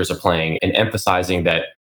volunteers are playing and emphasizing that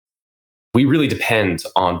we really depend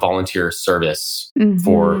on volunteer service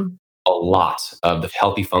for a lot of the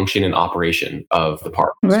healthy function and operation of the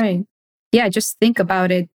park. Right. Yeah, just think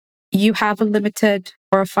about it. You have a limited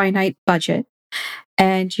or a finite budget,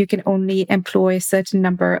 and you can only employ a certain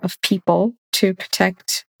number of people to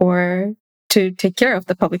protect or to take care of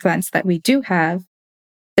the public lands that we do have.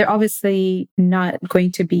 They're obviously not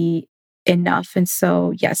going to be enough. And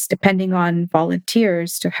so, yes, depending on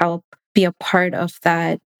volunteers to help be a part of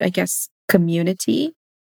that, I guess, community,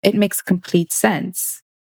 it makes complete sense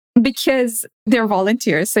because they're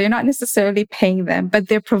volunteers. So you're not necessarily paying them, but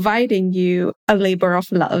they're providing you a labor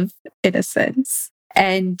of love in a sense.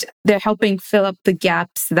 And they're helping fill up the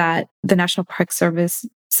gaps that the National Park Service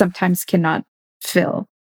sometimes cannot fill,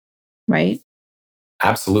 right?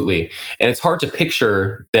 Absolutely. And it's hard to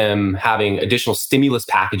picture them having additional stimulus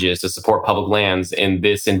packages to support public lands in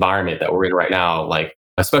this environment that we're in right now. Like,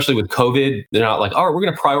 especially with COVID, they're not like, oh, we're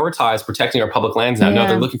going to prioritize protecting our public lands now. No,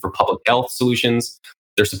 they're looking for public health solutions.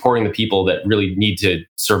 They're supporting the people that really need to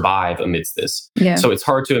survive amidst this. Yeah. So it's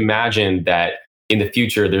hard to imagine that in the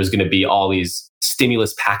future, there's going to be all these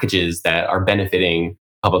stimulus packages that are benefiting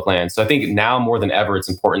public lands. So I think now more than ever, it's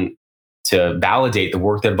important to validate the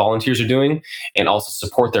work that volunteers are doing and also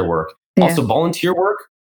support their work. Yeah. Also, volunteer work,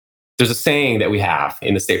 there's a saying that we have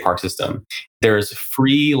in the state park system. There's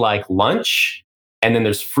free like lunch, and then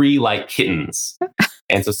there's free like kittens.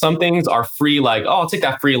 And so some things are free like, oh, I'll take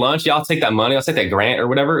that free lunch. Yeah, I'll take that money. I'll take that grant or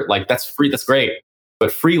whatever. Like, that's free. That's great.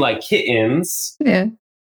 But free like kittens. Yeah.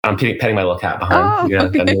 I'm petting my little cat behind. Oh,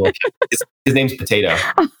 okay. His name's Potato.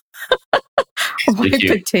 He's pretty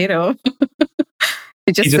cute. Potato.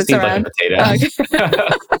 He just seems around. Like a potato.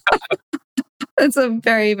 Okay. That's a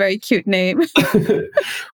very, very cute name.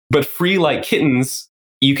 But free like kittens,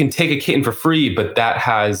 you can take a kitten for free, but that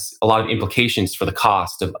has a lot of implications for the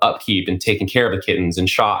cost of upkeep and taking care of the kittens and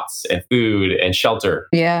shots and food and shelter.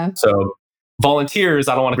 Yeah. So volunteers,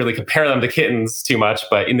 I don't want to really compare them to kittens too much,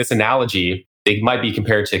 but in this analogy, they might be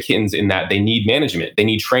compared to kittens in that they need management, they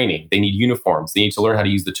need training, they need uniforms, they need to learn how to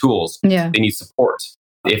use the tools, they need support.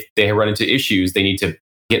 If they run into issues, they need to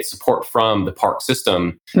get support from the park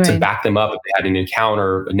system to back them up if they had an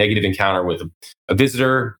encounter, a negative encounter with a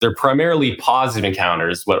visitor. They're primarily positive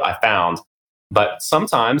encounters, what I found. But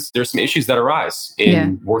sometimes there's some issues that arise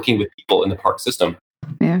in working with people in the park system.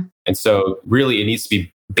 Yeah. And so really it needs to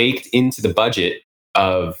be baked into the budget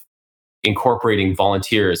of incorporating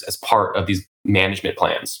volunteers as part of these management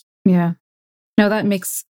plans. Yeah. No, that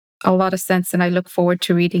makes a lot of sense. And I look forward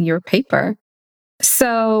to reading your paper.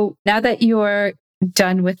 So now that you're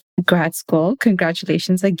done with grad school,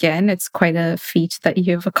 congratulations again. It's quite a feat that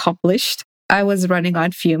you've accomplished. I was running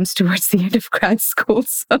on fumes towards the end of grad school.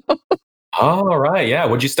 So. All right. Yeah.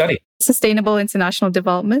 What'd you study? Sustainable International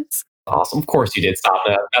Development. Awesome. Of course you did. Stop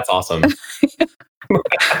that. That's awesome.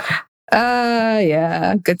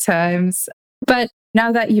 Yeah. Good times. But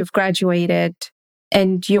now that you've graduated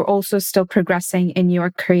and you're also still progressing in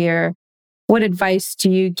your career, what advice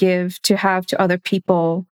do you give to other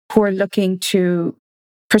people who are looking to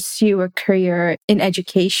pursue a career in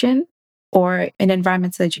education or in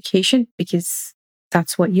environmental education, because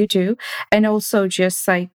that's what you do, and also just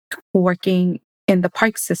like working in the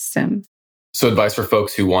park system? So advice for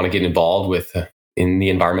folks who want to get involved in the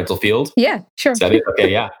environmental field? Yeah, sure. Is that it?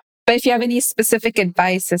 Okay, yeah. But if you have any specific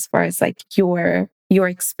advice as far as like your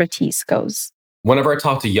expertise goes. Whenever I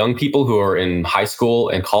talk to young people who are in high school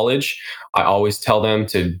and college, I always tell them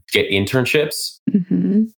to get internships.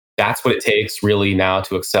 Mm-hmm. That's what it takes really now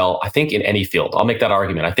to excel, I think, in any field. I'll make that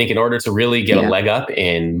argument. I think in order to really get a leg up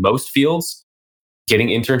in most fields, getting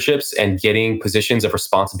internships and getting positions of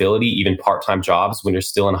responsibility, even part-time jobs when you're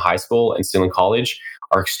still in high school and still in college,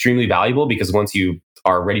 are extremely valuable, because once you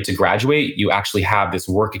are ready to graduate, you actually have this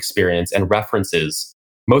work experience and references.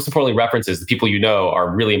 Most importantly, references, the people you know, are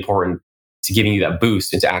really important to giving you that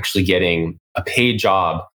boost into actually getting a paid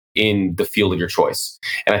job in the field of your choice.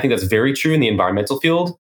 And I think that's very true in the environmental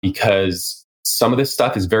field, because some of this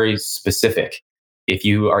stuff is very specific. If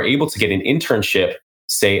you are able to get an internship,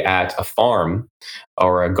 say at a farm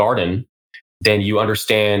or a garden, then you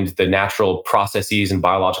understand the natural processes and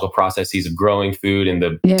biological processes of growing food and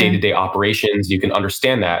the day-to-day operations. You can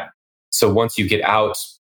understand that. So once you get out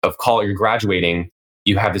of college, you're graduating,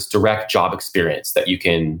 you have this direct job experience that you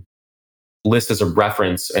can list as a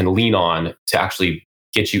reference and lean on to actually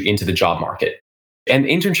get you into the job market. And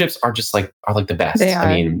internships are like the best. They are.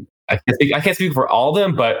 I mean, I can't speak for all of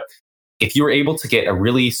them, but if you're able to get a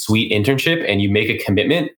really sweet internship and you make a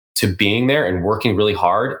commitment to being there and working really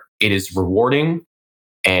hard. It is rewarding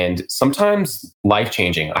and sometimes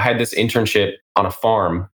life-changing. I had this internship on a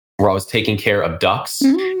farm where I was taking care of ducks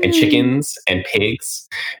and chickens and pigs.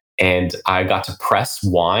 And I got to press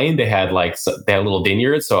wine. They had little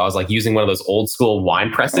vineyards. So I was like using one of those old school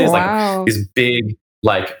wine presses, like these big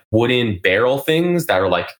like wooden barrel things that are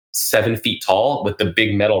like 7 feet tall with the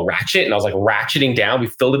big metal ratchet. And I was like ratcheting down. We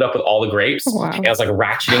filled it up with all the grapes. And I was like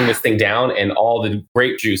ratcheting this thing down and all the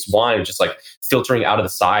grape juice wine was just like filtering out of the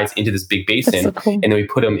sides into this big basin. So cool. And then we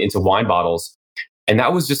put them into wine bottles. And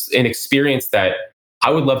that was just an experience that I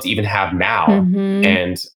would love to even have now.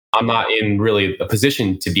 And I'm not in really a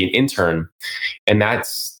position to be an intern. And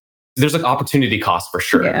there's an opportunity cost for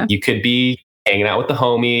sure. Yeah. You could be hanging out with the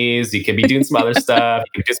homies. You could be doing some other stuff.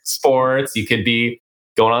 You could do some sports. You could be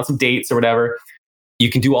going on some dates or whatever. You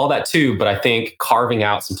can do all that too. But I think carving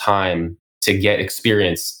out some time to get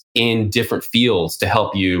experience in different fields to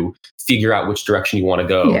help you figure out which direction you want to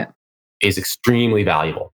go is extremely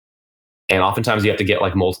valuable. And oftentimes you have to get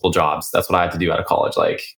like multiple jobs. That's what I had to do out of college.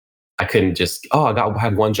 Like I couldn't just, I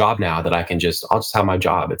had one job now that I'll just have my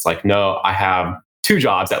job. It's like, no, I have 2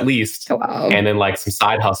 jobs at least. And then like some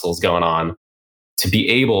side hustles going on to be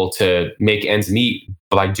able to make ends meet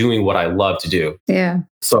by doing what I love to do. Yeah.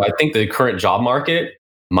 So I think the current job market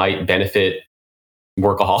might benefit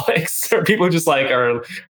workaholics or people who just like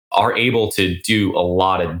are able to do a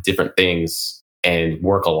lot of different things and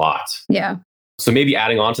work a lot. Yeah. So maybe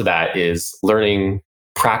adding on to that is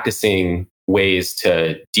practicing ways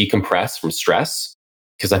to decompress from stress.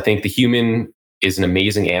 Because I think the human is an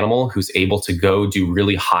amazing animal who's able to go do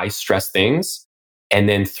really high stress things. And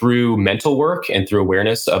then through mental work and through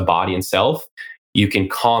awareness of body and self, you can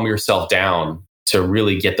calm yourself down to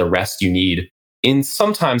really get the rest you need in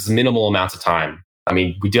sometimes minimal amounts of time. I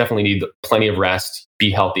mean, we definitely need plenty of rest, be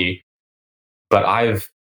healthy. But I've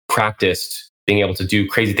practiced being able to do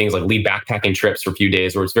crazy things like lead backpacking trips for a few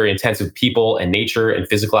days where it's very intense with people and nature and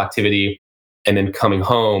physical activity. And then coming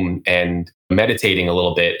home and meditating a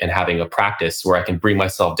little bit and having a practice where I can bring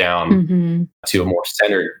myself down to a more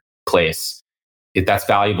centered place. That's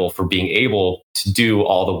valuable for being able to do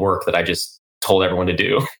all the work that I just told everyone to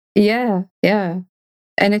do. Yeah. Yeah.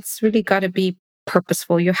 And it's really got to be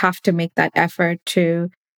purposeful. You have to make that effort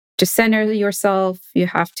to center yourself. You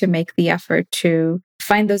have to make the effort to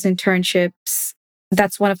find those internships.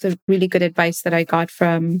 That's one of the really good advice that I got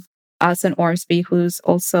from Alison Ormsby, who's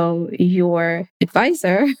also your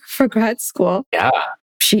advisor for grad school. Yeah.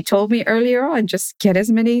 She told me earlier on, just get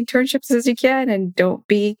as many internships as you can and don't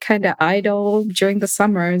be kind of idle during the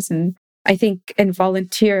summers. And I think in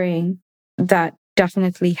volunteering, that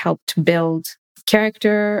definitely helped build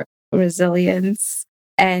character, resilience,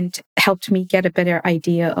 and helped me get a better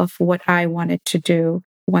idea of what I wanted to do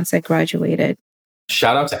once I graduated.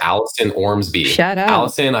 Shout out to Alison Ormsby. Shout out.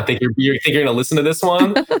 Alison, I think you're going to listen to this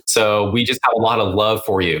one. So we just have a lot of love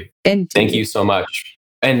for you. Indeed. Thank you so much.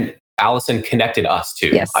 And Alison connected us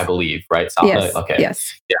too, I believe, right? Yes. Okay.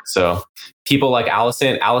 Yes. Yeah. So people like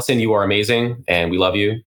Alison, you are amazing and we love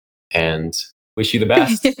you and wish you the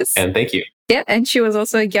best. Yes. And thank you. Yeah. And she was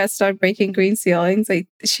also a guest on Breaking Green Ceilings.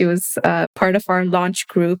 She was part of our launch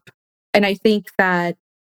group. And I think that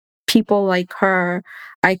people like her,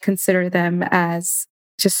 I consider them as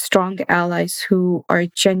just strong allies who are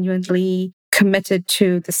genuinely committed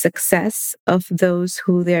to the success of those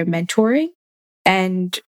who they're mentoring.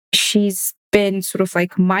 And she's been sort of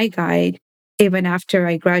like my guide even after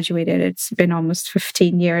I graduated. It's been almost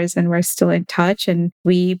 15 years and we're still in touch. And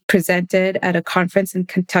we presented at a conference in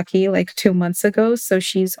Kentucky like 2 months ago. So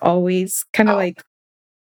she's always kind of like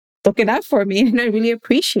looking out for me. And I really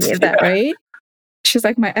appreciate that, right? She's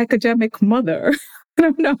like my academic mother. I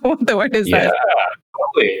don't know what the word is. Yeah,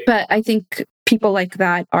 totally. But I think people like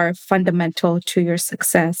that are fundamental to your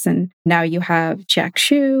success. And now you have Jack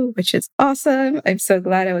Shu, which is awesome. I'm so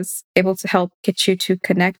glad I was able to help get you two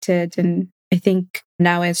connected. And I think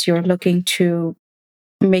now as you're looking to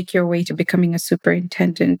make your way to becoming a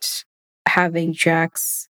superintendent, having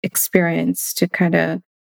Jack's experience to kind of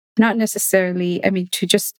not necessarily, to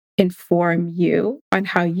just inform you on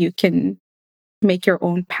how you can make your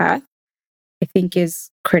own path, I think is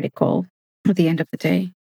critical at the end of the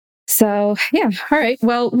day. So, yeah. All right.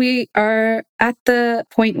 Well, we are at the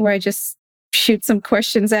point where I just shoot some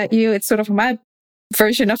questions at you. It's sort of my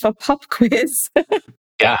version of a pop quiz.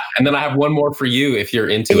 Yeah. And then I have one more for you if you're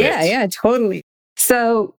into it. Yeah, totally.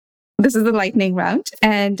 So this is the lightning round,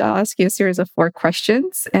 and I'll ask you a series of 4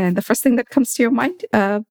 questions. And the first thing that comes to your mind,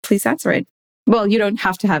 please answer it. Well, you don't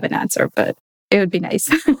have to have an answer, but it would be nice.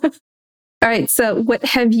 All right. So what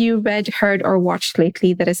have you read, heard, or watched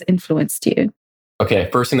lately that has influenced you? Okay,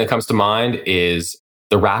 first thing that comes to mind is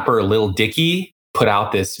the rapper Lil Dicky put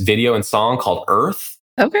out this video and song called Earth.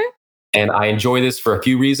 Okay. And I enjoy this for a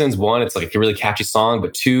few reasons. One, it's like a really catchy song,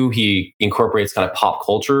 but two, he incorporates kind of pop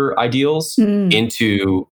culture ideals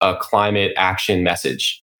into a climate action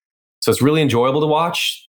message. So it's really enjoyable to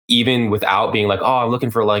watch, even without being like, oh, I'm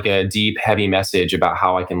looking for like a deep, heavy message about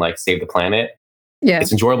how I can like save the planet. Yeah.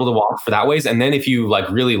 It's enjoyable to watch for that ways. And then if you like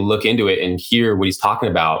really look into it and hear what he's talking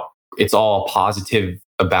about, it's all positive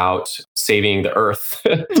about saving the earth.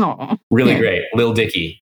 Really great. Lil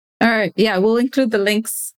Dicky. All right. Yeah, we'll include the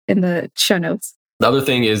links in the show notes. The other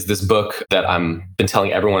thing is this book that I'm been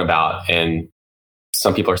telling everyone about, and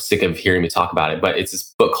some people are sick of hearing me talk about it, but it's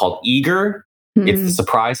this book called Eager. It's The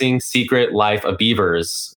Surprising Secret Life of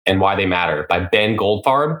Beavers and Why They Matter by Ben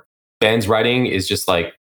Goldfarb. Ben's writing is just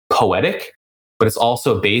like poetic, but it's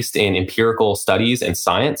also based in empirical studies and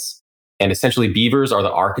science. And essentially, beavers are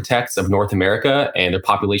the architects of North America, and their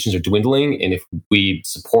populations are dwindling. And if we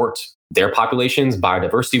support their populations,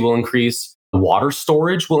 biodiversity will increase, water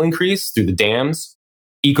storage will increase through the dams,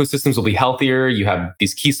 ecosystems will be healthier. You have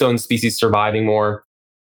these keystone species surviving more.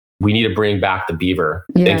 We need to bring back the beaver.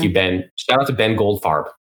 Yeah. Thank you, Ben. Shout out to Ben Goldfarb.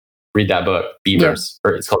 Read that book, Beavers.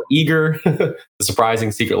 Yeah. Or it's called Eager, The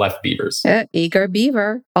Surprising Secret Life of Beavers. Eager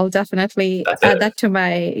Beaver. I'll definitely add that to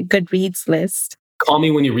my Goodreads list. Call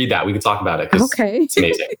me when you read that. We can talk about it. Okay. It's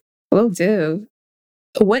amazing. Will do.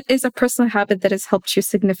 What is a personal habit that has helped you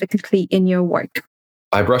significantly in your work?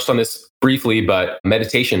 I brushed on this briefly, but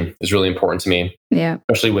meditation is really important to me. Yeah.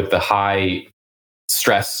 Especially with the high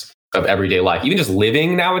stress of everyday life. Even just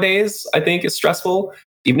living nowadays, I think is stressful.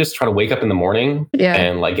 Even just trying to wake up in the morning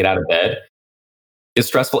and like get out of bed is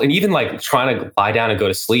stressful. And even like trying to lie down and go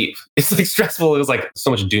to sleep, it's like stressful. There's like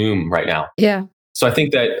so much doom right now. Yeah. So I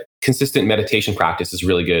think that consistent meditation practice is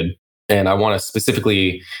really good. And I want to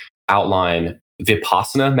specifically outline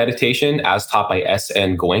Vipassana meditation as taught by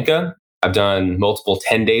S.N. Goenka. I've done multiple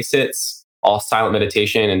 10-day sits, all silent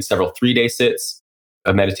meditation, and several 3-day sits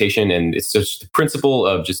of meditation. And it's just the principle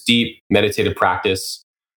of just deep meditative practice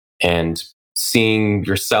and seeing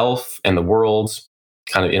yourself and the world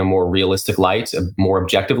kind of in a more realistic light, more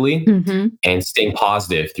objectively, and staying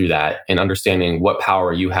positive through that and understanding what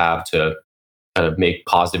power you have to kind of make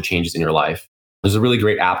positive changes in your life. There's a really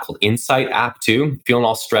great app called Insight app too. Feeling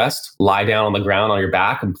all stressed, lie down on the ground on your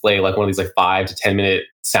back and play like one of these like 5 to 10 minute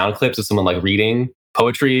sound clips of someone like reading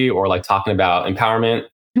poetry or like talking about empowerment.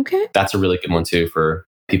 Okay. That's a really good one too for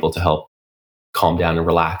people to help calm down and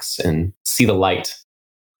relax and see the light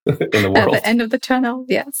in the world. At the end of the tunnel.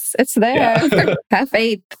 Yes, it's there. Yeah. Have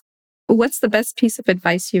faith. What's the best piece of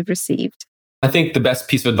advice you've received? I think the best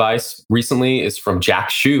piece of advice recently is from Jack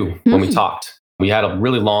Shu when we talked. We had a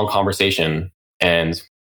really long conversation and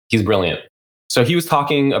he's brilliant. So he was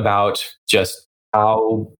talking about just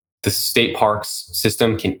how the state parks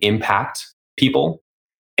system can impact people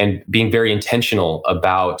and being very intentional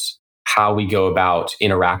about how we go about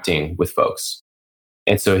interacting with folks.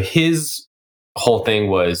 And so his whole thing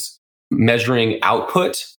was measuring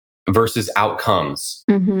output versus outcomes.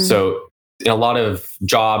 So in a lot of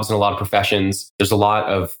jobs and a lot of professions, there's a lot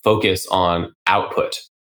of focus on output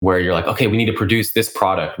where you're like, okay, we need to produce this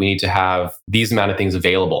product. We need to have these amount of things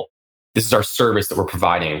available. This is our service that we're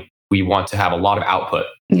providing. We want to have a lot of output.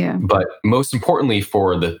 Yeah. But most importantly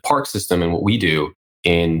for the park system and what we do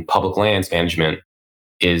in public lands management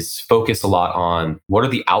is focus a lot on what are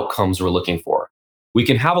the outcomes we're looking for. We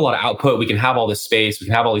can have a lot of output. We can have all this space. We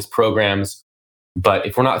can have all these programs. But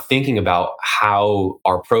if we're not thinking about how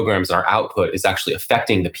our programs and our output is actually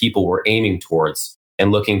affecting the people we're aiming towards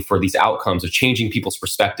and looking for these outcomes of changing people's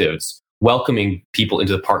perspectives, welcoming people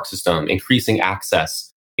into the park system, increasing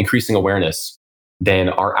access, increasing awareness, then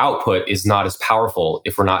our output is not as powerful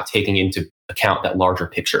if we're not taking into account that larger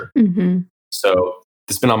picture. So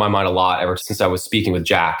it's been on my mind a lot ever since I was speaking with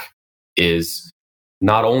Jack, is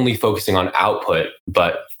not only focusing on output,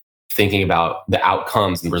 but thinking about the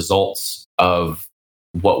outcomes and results of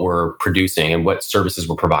what we're producing and what services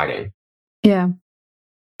we're providing. Yeah.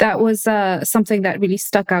 That was something that really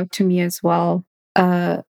stuck out to me as well,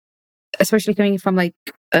 especially coming from like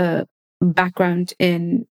a background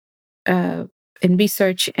in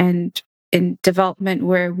research and in development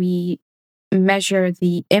where we measure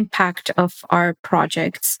the impact of our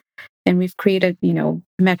projects. And we've created,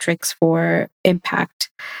 metrics for impact.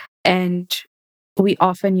 And we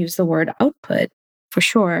often use the word output for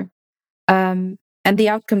sure. And the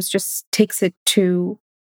outcomes just takes it to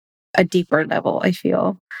a deeper level, I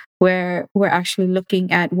feel, where we're actually looking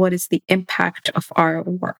at what is the impact of our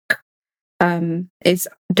work.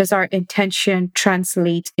 Does our intention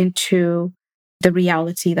translate into the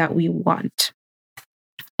reality that we want?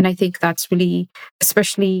 And I think that's really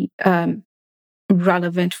especially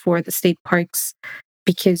relevant for the state parks,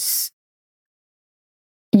 because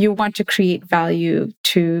you want to create value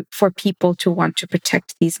for people to want to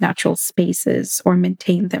protect these natural spaces or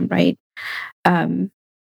maintain them, right? And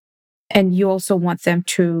you also want them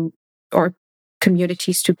to, or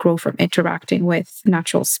communities to grow from interacting with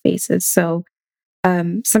natural spaces. So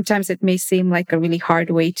sometimes it may seem like a really hard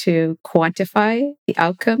way to quantify the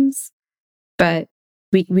outcomes, but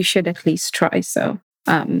we should at least try. So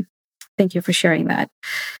thank you for sharing that.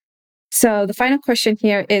 So the final question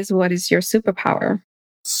here is, what is your superpower?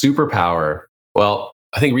 Superpower. Well,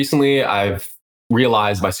 I think recently I've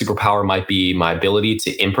realized my superpower might be my ability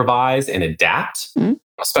to improvise and adapt,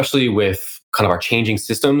 especially with kind of our changing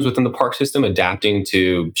systems within the park system, adapting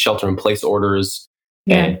to shelter in place orders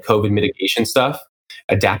and COVID mitigation stuff,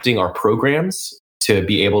 adapting our programs to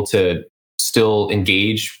be able to still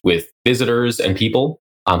engage with visitors and people.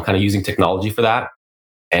 I'm kind of using technology for that.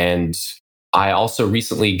 And I also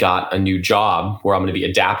recently got a new job where I'm going to be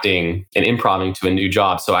adapting and improvising to a new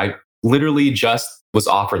job. So I literally just was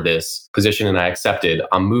offered this position and I accepted.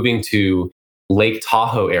 I'm moving to Lake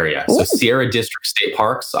Tahoe area. Ooh. So Sierra District State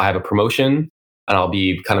Parks. I have a promotion and I'll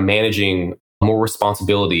be kind of managing more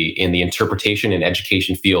responsibility in the interpretation and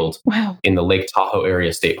education field in the Lake Tahoe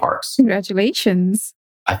area state parks. Congratulations.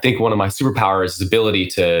 I think one of my superpowers is ability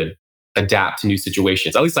to adapt to new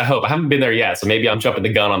situations. At least I hope. I haven't been there yet, so maybe I'm jumping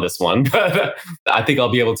the gun on this one. But I think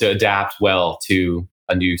I'll be able to adapt well to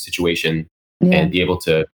a new situation and be able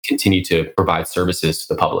to continue to provide services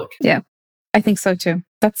to the public. Yeah, I think so too.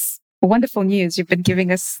 That's wonderful news. You've been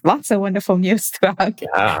giving us lots of wonderful news throughout.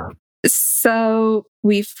 Yeah. So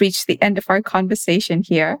we've reached the end of our conversation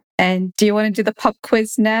here. And do you want to do the pop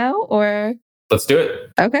quiz now, or? Let's do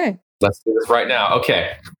it. Okay. Let's do this right now.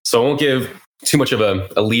 Okay. So I won't give too much of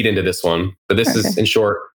a lead into this one, but this is, in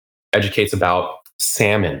short, educates about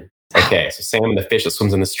salmon. Okay. So salmon, the fish that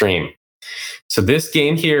swims in the stream. So this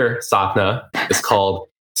game here, Sapna, is called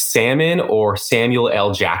Salmon or Samuel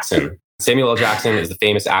L. Jackson. Samuel L. Jackson is the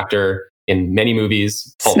famous actor in many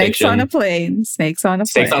movies. Pulp Snakes Fiction. on a plane. Snakes on a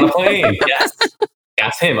plane. Snakes on a plane. Yes.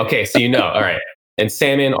 That's him. Okay. So you know. All right. And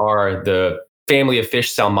salmon are the family of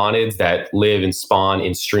fish, salmonids, that live and spawn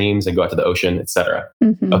in streams and go out to the ocean, etc.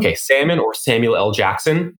 Mm-hmm. Okay, salmon or Samuel L.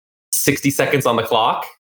 Jackson, 60 seconds on the clock,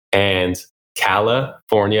 and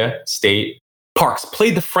California State Parks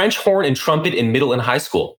played the French horn and trumpet in middle and high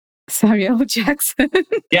school. Samuel L. Jackson.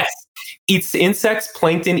 Yes. Eats insects,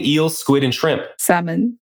 plankton, eels, squid, and shrimp.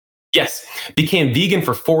 Salmon. Yes. Became vegan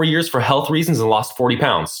for 4 years for health reasons and lost 40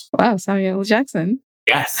 pounds. Wow, Samuel L. Jackson.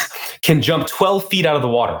 Yes. Can jump 12 feet out of the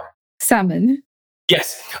water. Salmon.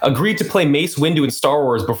 Yes. Agreed to play Mace Windu in Star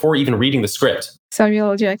Wars before even reading the script.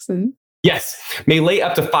 Samuel L. Jackson. Yes. May lay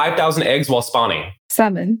up to 5,000 eggs while spawning.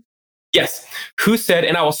 Salmon. Yes. Who said,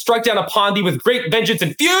 and I will strike down upon thee with great vengeance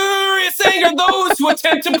and furious anger those who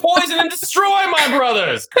attempt to poison and destroy my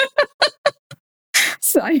brothers.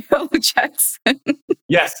 Samuel L. Jackson.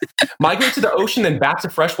 Yes. Migrate to the ocean and back to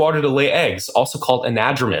fresh water to lay eggs, also called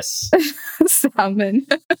anadromous. Salmon.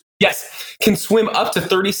 Yes. Can swim up to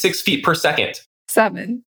 36 feet per second.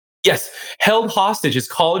 Salmon. Yes. Held hostage as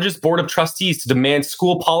college's board of trustees to demand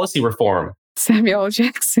school policy reform. Samuel L.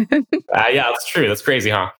 Jackson. Yeah, that's true. That's crazy,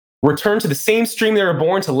 huh? Return to the same stream they were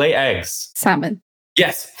born to lay eggs. Salmon.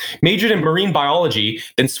 Yes. Majored in marine biology,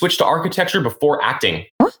 then switched to architecture before acting.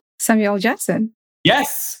 What? Samuel L. Jackson.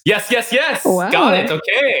 Yes. Yes, yes, yes. Wow. Got it.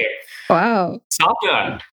 Okay. Wow.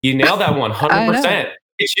 Sapna, you nailed that one 100%.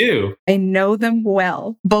 It's you. I know them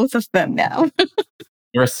well. Both of them now.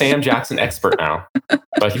 You're a Sam Jackson expert now.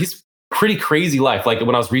 But he's pretty crazy life. Like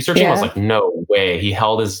when I was researching, I was like, no way. He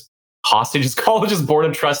held his hostage his college's board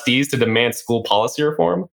of trustees to demand school policy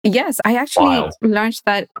reform. Yes, I actually learned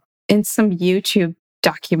that in some YouTube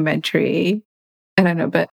documentary. I don't know,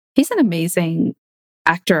 but he's an amazing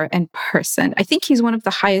actor and person. I think he's one of the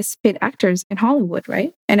highest paid actors in Hollywood,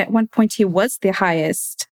 right? And at one point he was the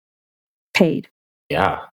highest paid.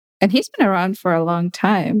 Yeah. And he's been around for a long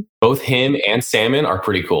time. Both him and Salmon are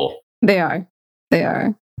pretty cool. They are. They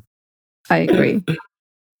are. I agree.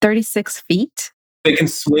 36 feet? They can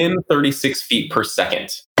swim 36 feet per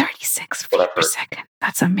second. 36 feet per second.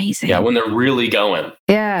 That's amazing. Yeah, when they're really going.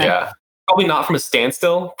 Yeah. Yeah. Probably not from a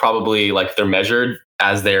standstill. Probably like they're measured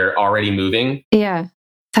as they're already moving. Yeah.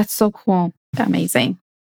 That's so cool. Amazing.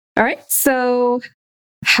 All right. So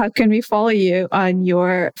how can we follow you on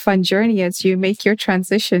your fun journey as you make your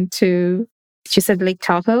transition to, you said Lake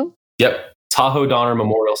Tahoe? Yep. Tahoe Donner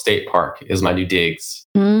Memorial State Park is my new digs.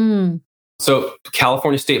 So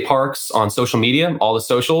California State Parks on social media, all the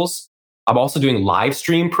socials. I'm also doing live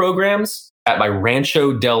stream programs at my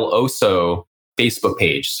Rancho del Oso Facebook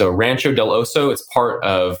page. So Rancho del Oso, it's part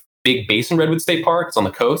of Big Basin Redwood State Park. It's on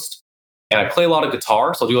the coast. And I play a lot of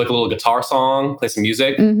guitar. So I'll do like a little guitar song, play some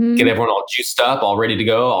music, get everyone all juiced up, all ready to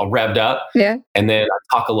go, all revved up. Yeah. And then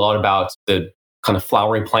I talk a lot about the kind of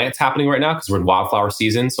flowering plants happening right now because we're in wildflower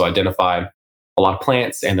season. So I identify a lot of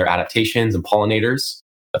plants and their adaptations and pollinators.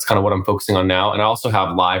 That's kind of what I'm focusing on now. And I also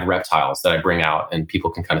have live reptiles that I bring out and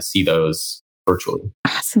people can kind of see those virtually.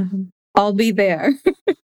 Awesome. I'll be there.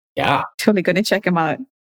 Yeah. Totally going to check them out.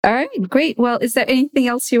 All right, great. Well, is there anything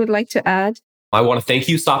else you would like to add? I want to thank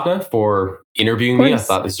you, Sapna, for interviewing me. I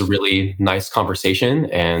thought this was a really nice conversation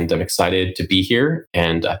and I'm excited to be here.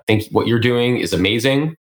 And I think what you're doing is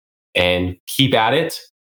amazing and keep at it.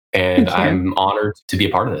 And I'm honored to be a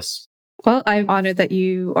part of this. Well, I'm honored that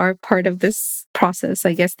you are part of this process,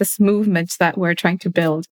 I guess, this movement that we're trying to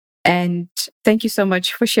build. And thank you so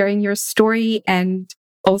much for sharing your story and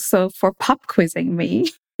also for pop quizzing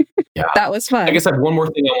me. Yeah. That was fun. I guess I have one more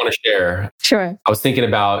thing I want to share. Sure. I was thinking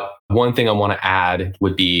about one thing I want to add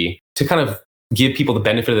would be to kind of give people the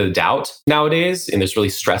benefit of the doubt nowadays in this really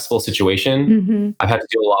stressful situation. I've had to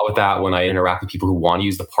deal a lot with that when I interact with people who want to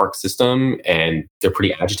use the park system and they're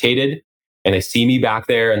pretty agitated and they see me back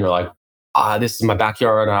there and they're like, this is my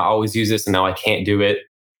backyard and I always use this and now I can't do it.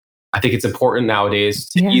 I think it's important nowadays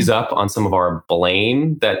to ease up on some of our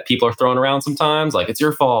blame that people are throwing around sometimes. Like, it's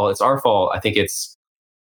your fault, it's our fault. I think it's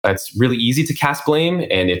really easy to cast blame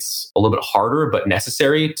and it's a little bit harder, but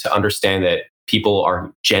necessary to understand that people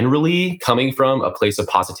are generally coming from a place of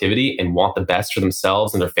positivity and want the best for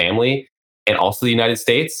themselves and their family and also the United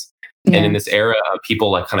States. Yeah. And in this era of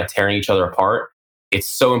people like kind of tearing each other apart, it's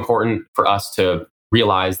so important for us to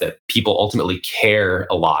realize that people ultimately care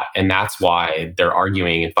a lot. And that's why they're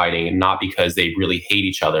arguing and fighting, not because they really hate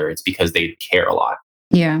each other. It's because they care a lot.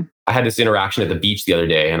 Yeah. I had this interaction at the beach the other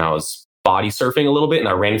day and I was body surfing a little bit and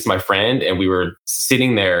I ran into my friend and we were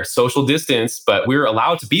sitting there social distance, but we were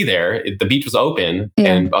allowed to be there. The beach was open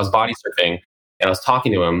and I was body surfing and I was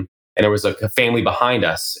talking to him and there was like a family behind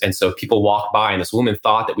us. And so people walked by and this woman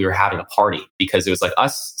thought that we were having a party because it was like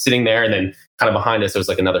us sitting there and then kind of behind us, there was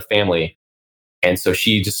like another family. And so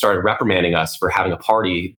she just started reprimanding us for having a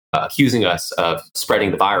party, accusing us of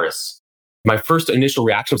spreading the virus. My first initial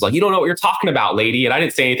reaction was like, you don't know what you're talking about, lady. And I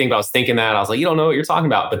didn't say anything, but I was thinking that. I was like, you don't know what you're talking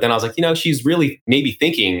about. But then I was like, she's really maybe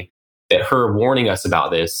thinking that her warning us about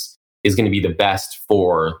this is going to be the best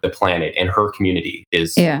for the planet and her community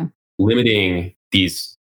is limiting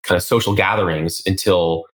these kind of social gatherings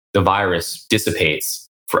until the virus dissipates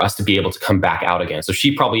for us to be able to come back out again. So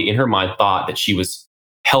she probably in her mind thought that she was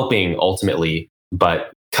helping ultimately,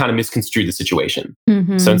 but kind of misconstrued the situation.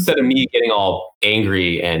 So instead of me getting all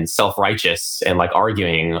angry and self-righteous and like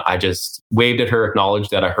arguing, I just waved at her,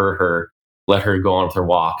 acknowledged that I heard her, let her go on with her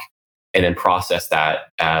walk, and then process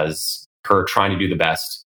that as her trying to do the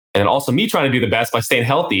best. And then also me trying to do the best by staying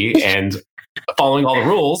healthy and following all the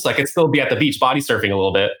rules. I could still be at the beach body surfing a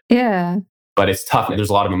little bit. Yeah. But it's tough. There's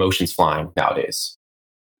a lot of emotions flying nowadays.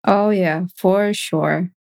 Oh, yeah, for sure.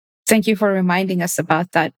 Thank you for reminding us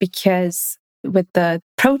about that because with the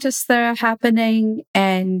protests that are happening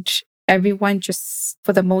and everyone just,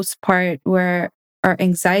 for the most part, where our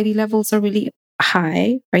anxiety levels are really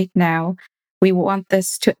high right now, we want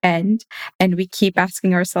this to end. And we keep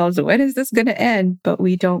asking ourselves, when is this going to end? But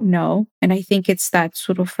we don't know. And I think it's that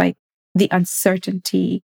sort of like the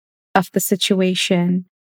uncertainty of the situation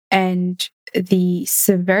and the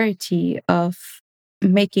severity of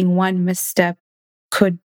making one misstep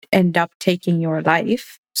could end up taking your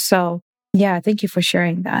life. So yeah, thank you for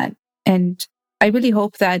sharing that. And I really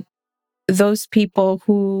hope that those people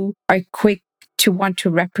who are quick to want to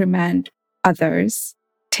reprimand others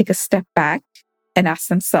take a step back and ask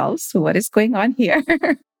themselves, what is going on here?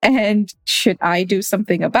 And should I do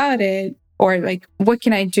something about it? Or like, what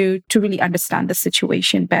can I do to really understand the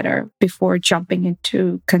situation better before jumping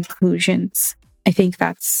into conclusions? I think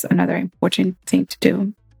that's another important thing to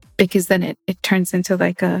do because then it turns into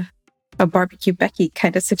like a barbecue Becky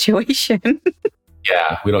kind of situation.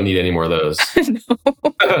 Yeah, we don't need any more of those.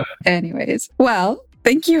 No. Anyways, well,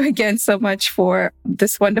 thank you again so much for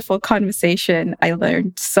this wonderful conversation. I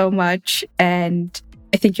learned so much and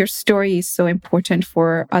I think your story is so important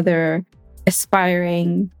for other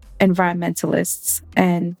aspiring environmentalists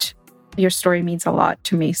and your story means a lot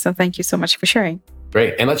to me. So thank you so much for sharing.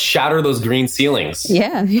 Great. And let's shatter those green ceilings.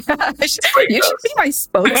 Yeah. You should be my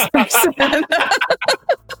spokesperson.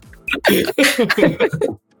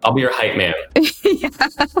 I'll be your hype man. Yeah.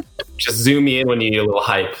 Just zoom me in when you need a little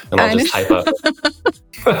hype and I'll just hype up.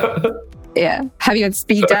 Yeah. Have you on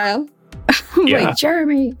speed dial? Wait,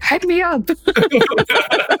 Jeremy, hype me up.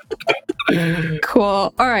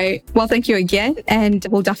 Cool. All right. Well, thank you again. And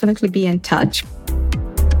we'll definitely be in touch.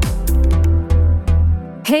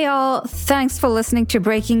 Hey all, thanks for listening to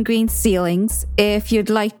Breaking Green Ceilings. If you'd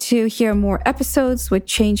like to hear more episodes with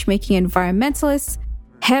change-making environmentalists,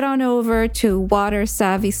 head on over to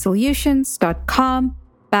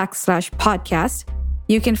watersavvysolutions.com/podcast.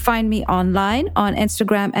 You can find me online on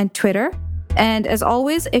Instagram and Twitter. And as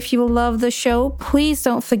always, if you love the show, please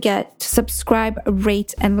don't forget to subscribe,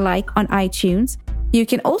 rate, and like on iTunes. You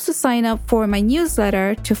can also sign up for my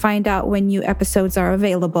newsletter to find out when new episodes are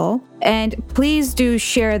available. And please do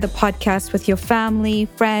share the podcast with your family,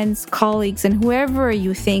 friends, colleagues, and whoever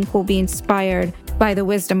you think will be inspired by the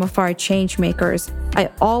wisdom of our change makers. I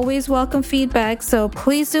always welcome feedback, so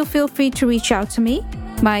please do feel free to reach out to me.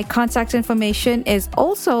 My contact information is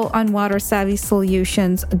also on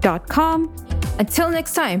watersavvysolutions.com. Until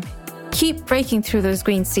next time, keep breaking through those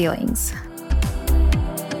green ceilings.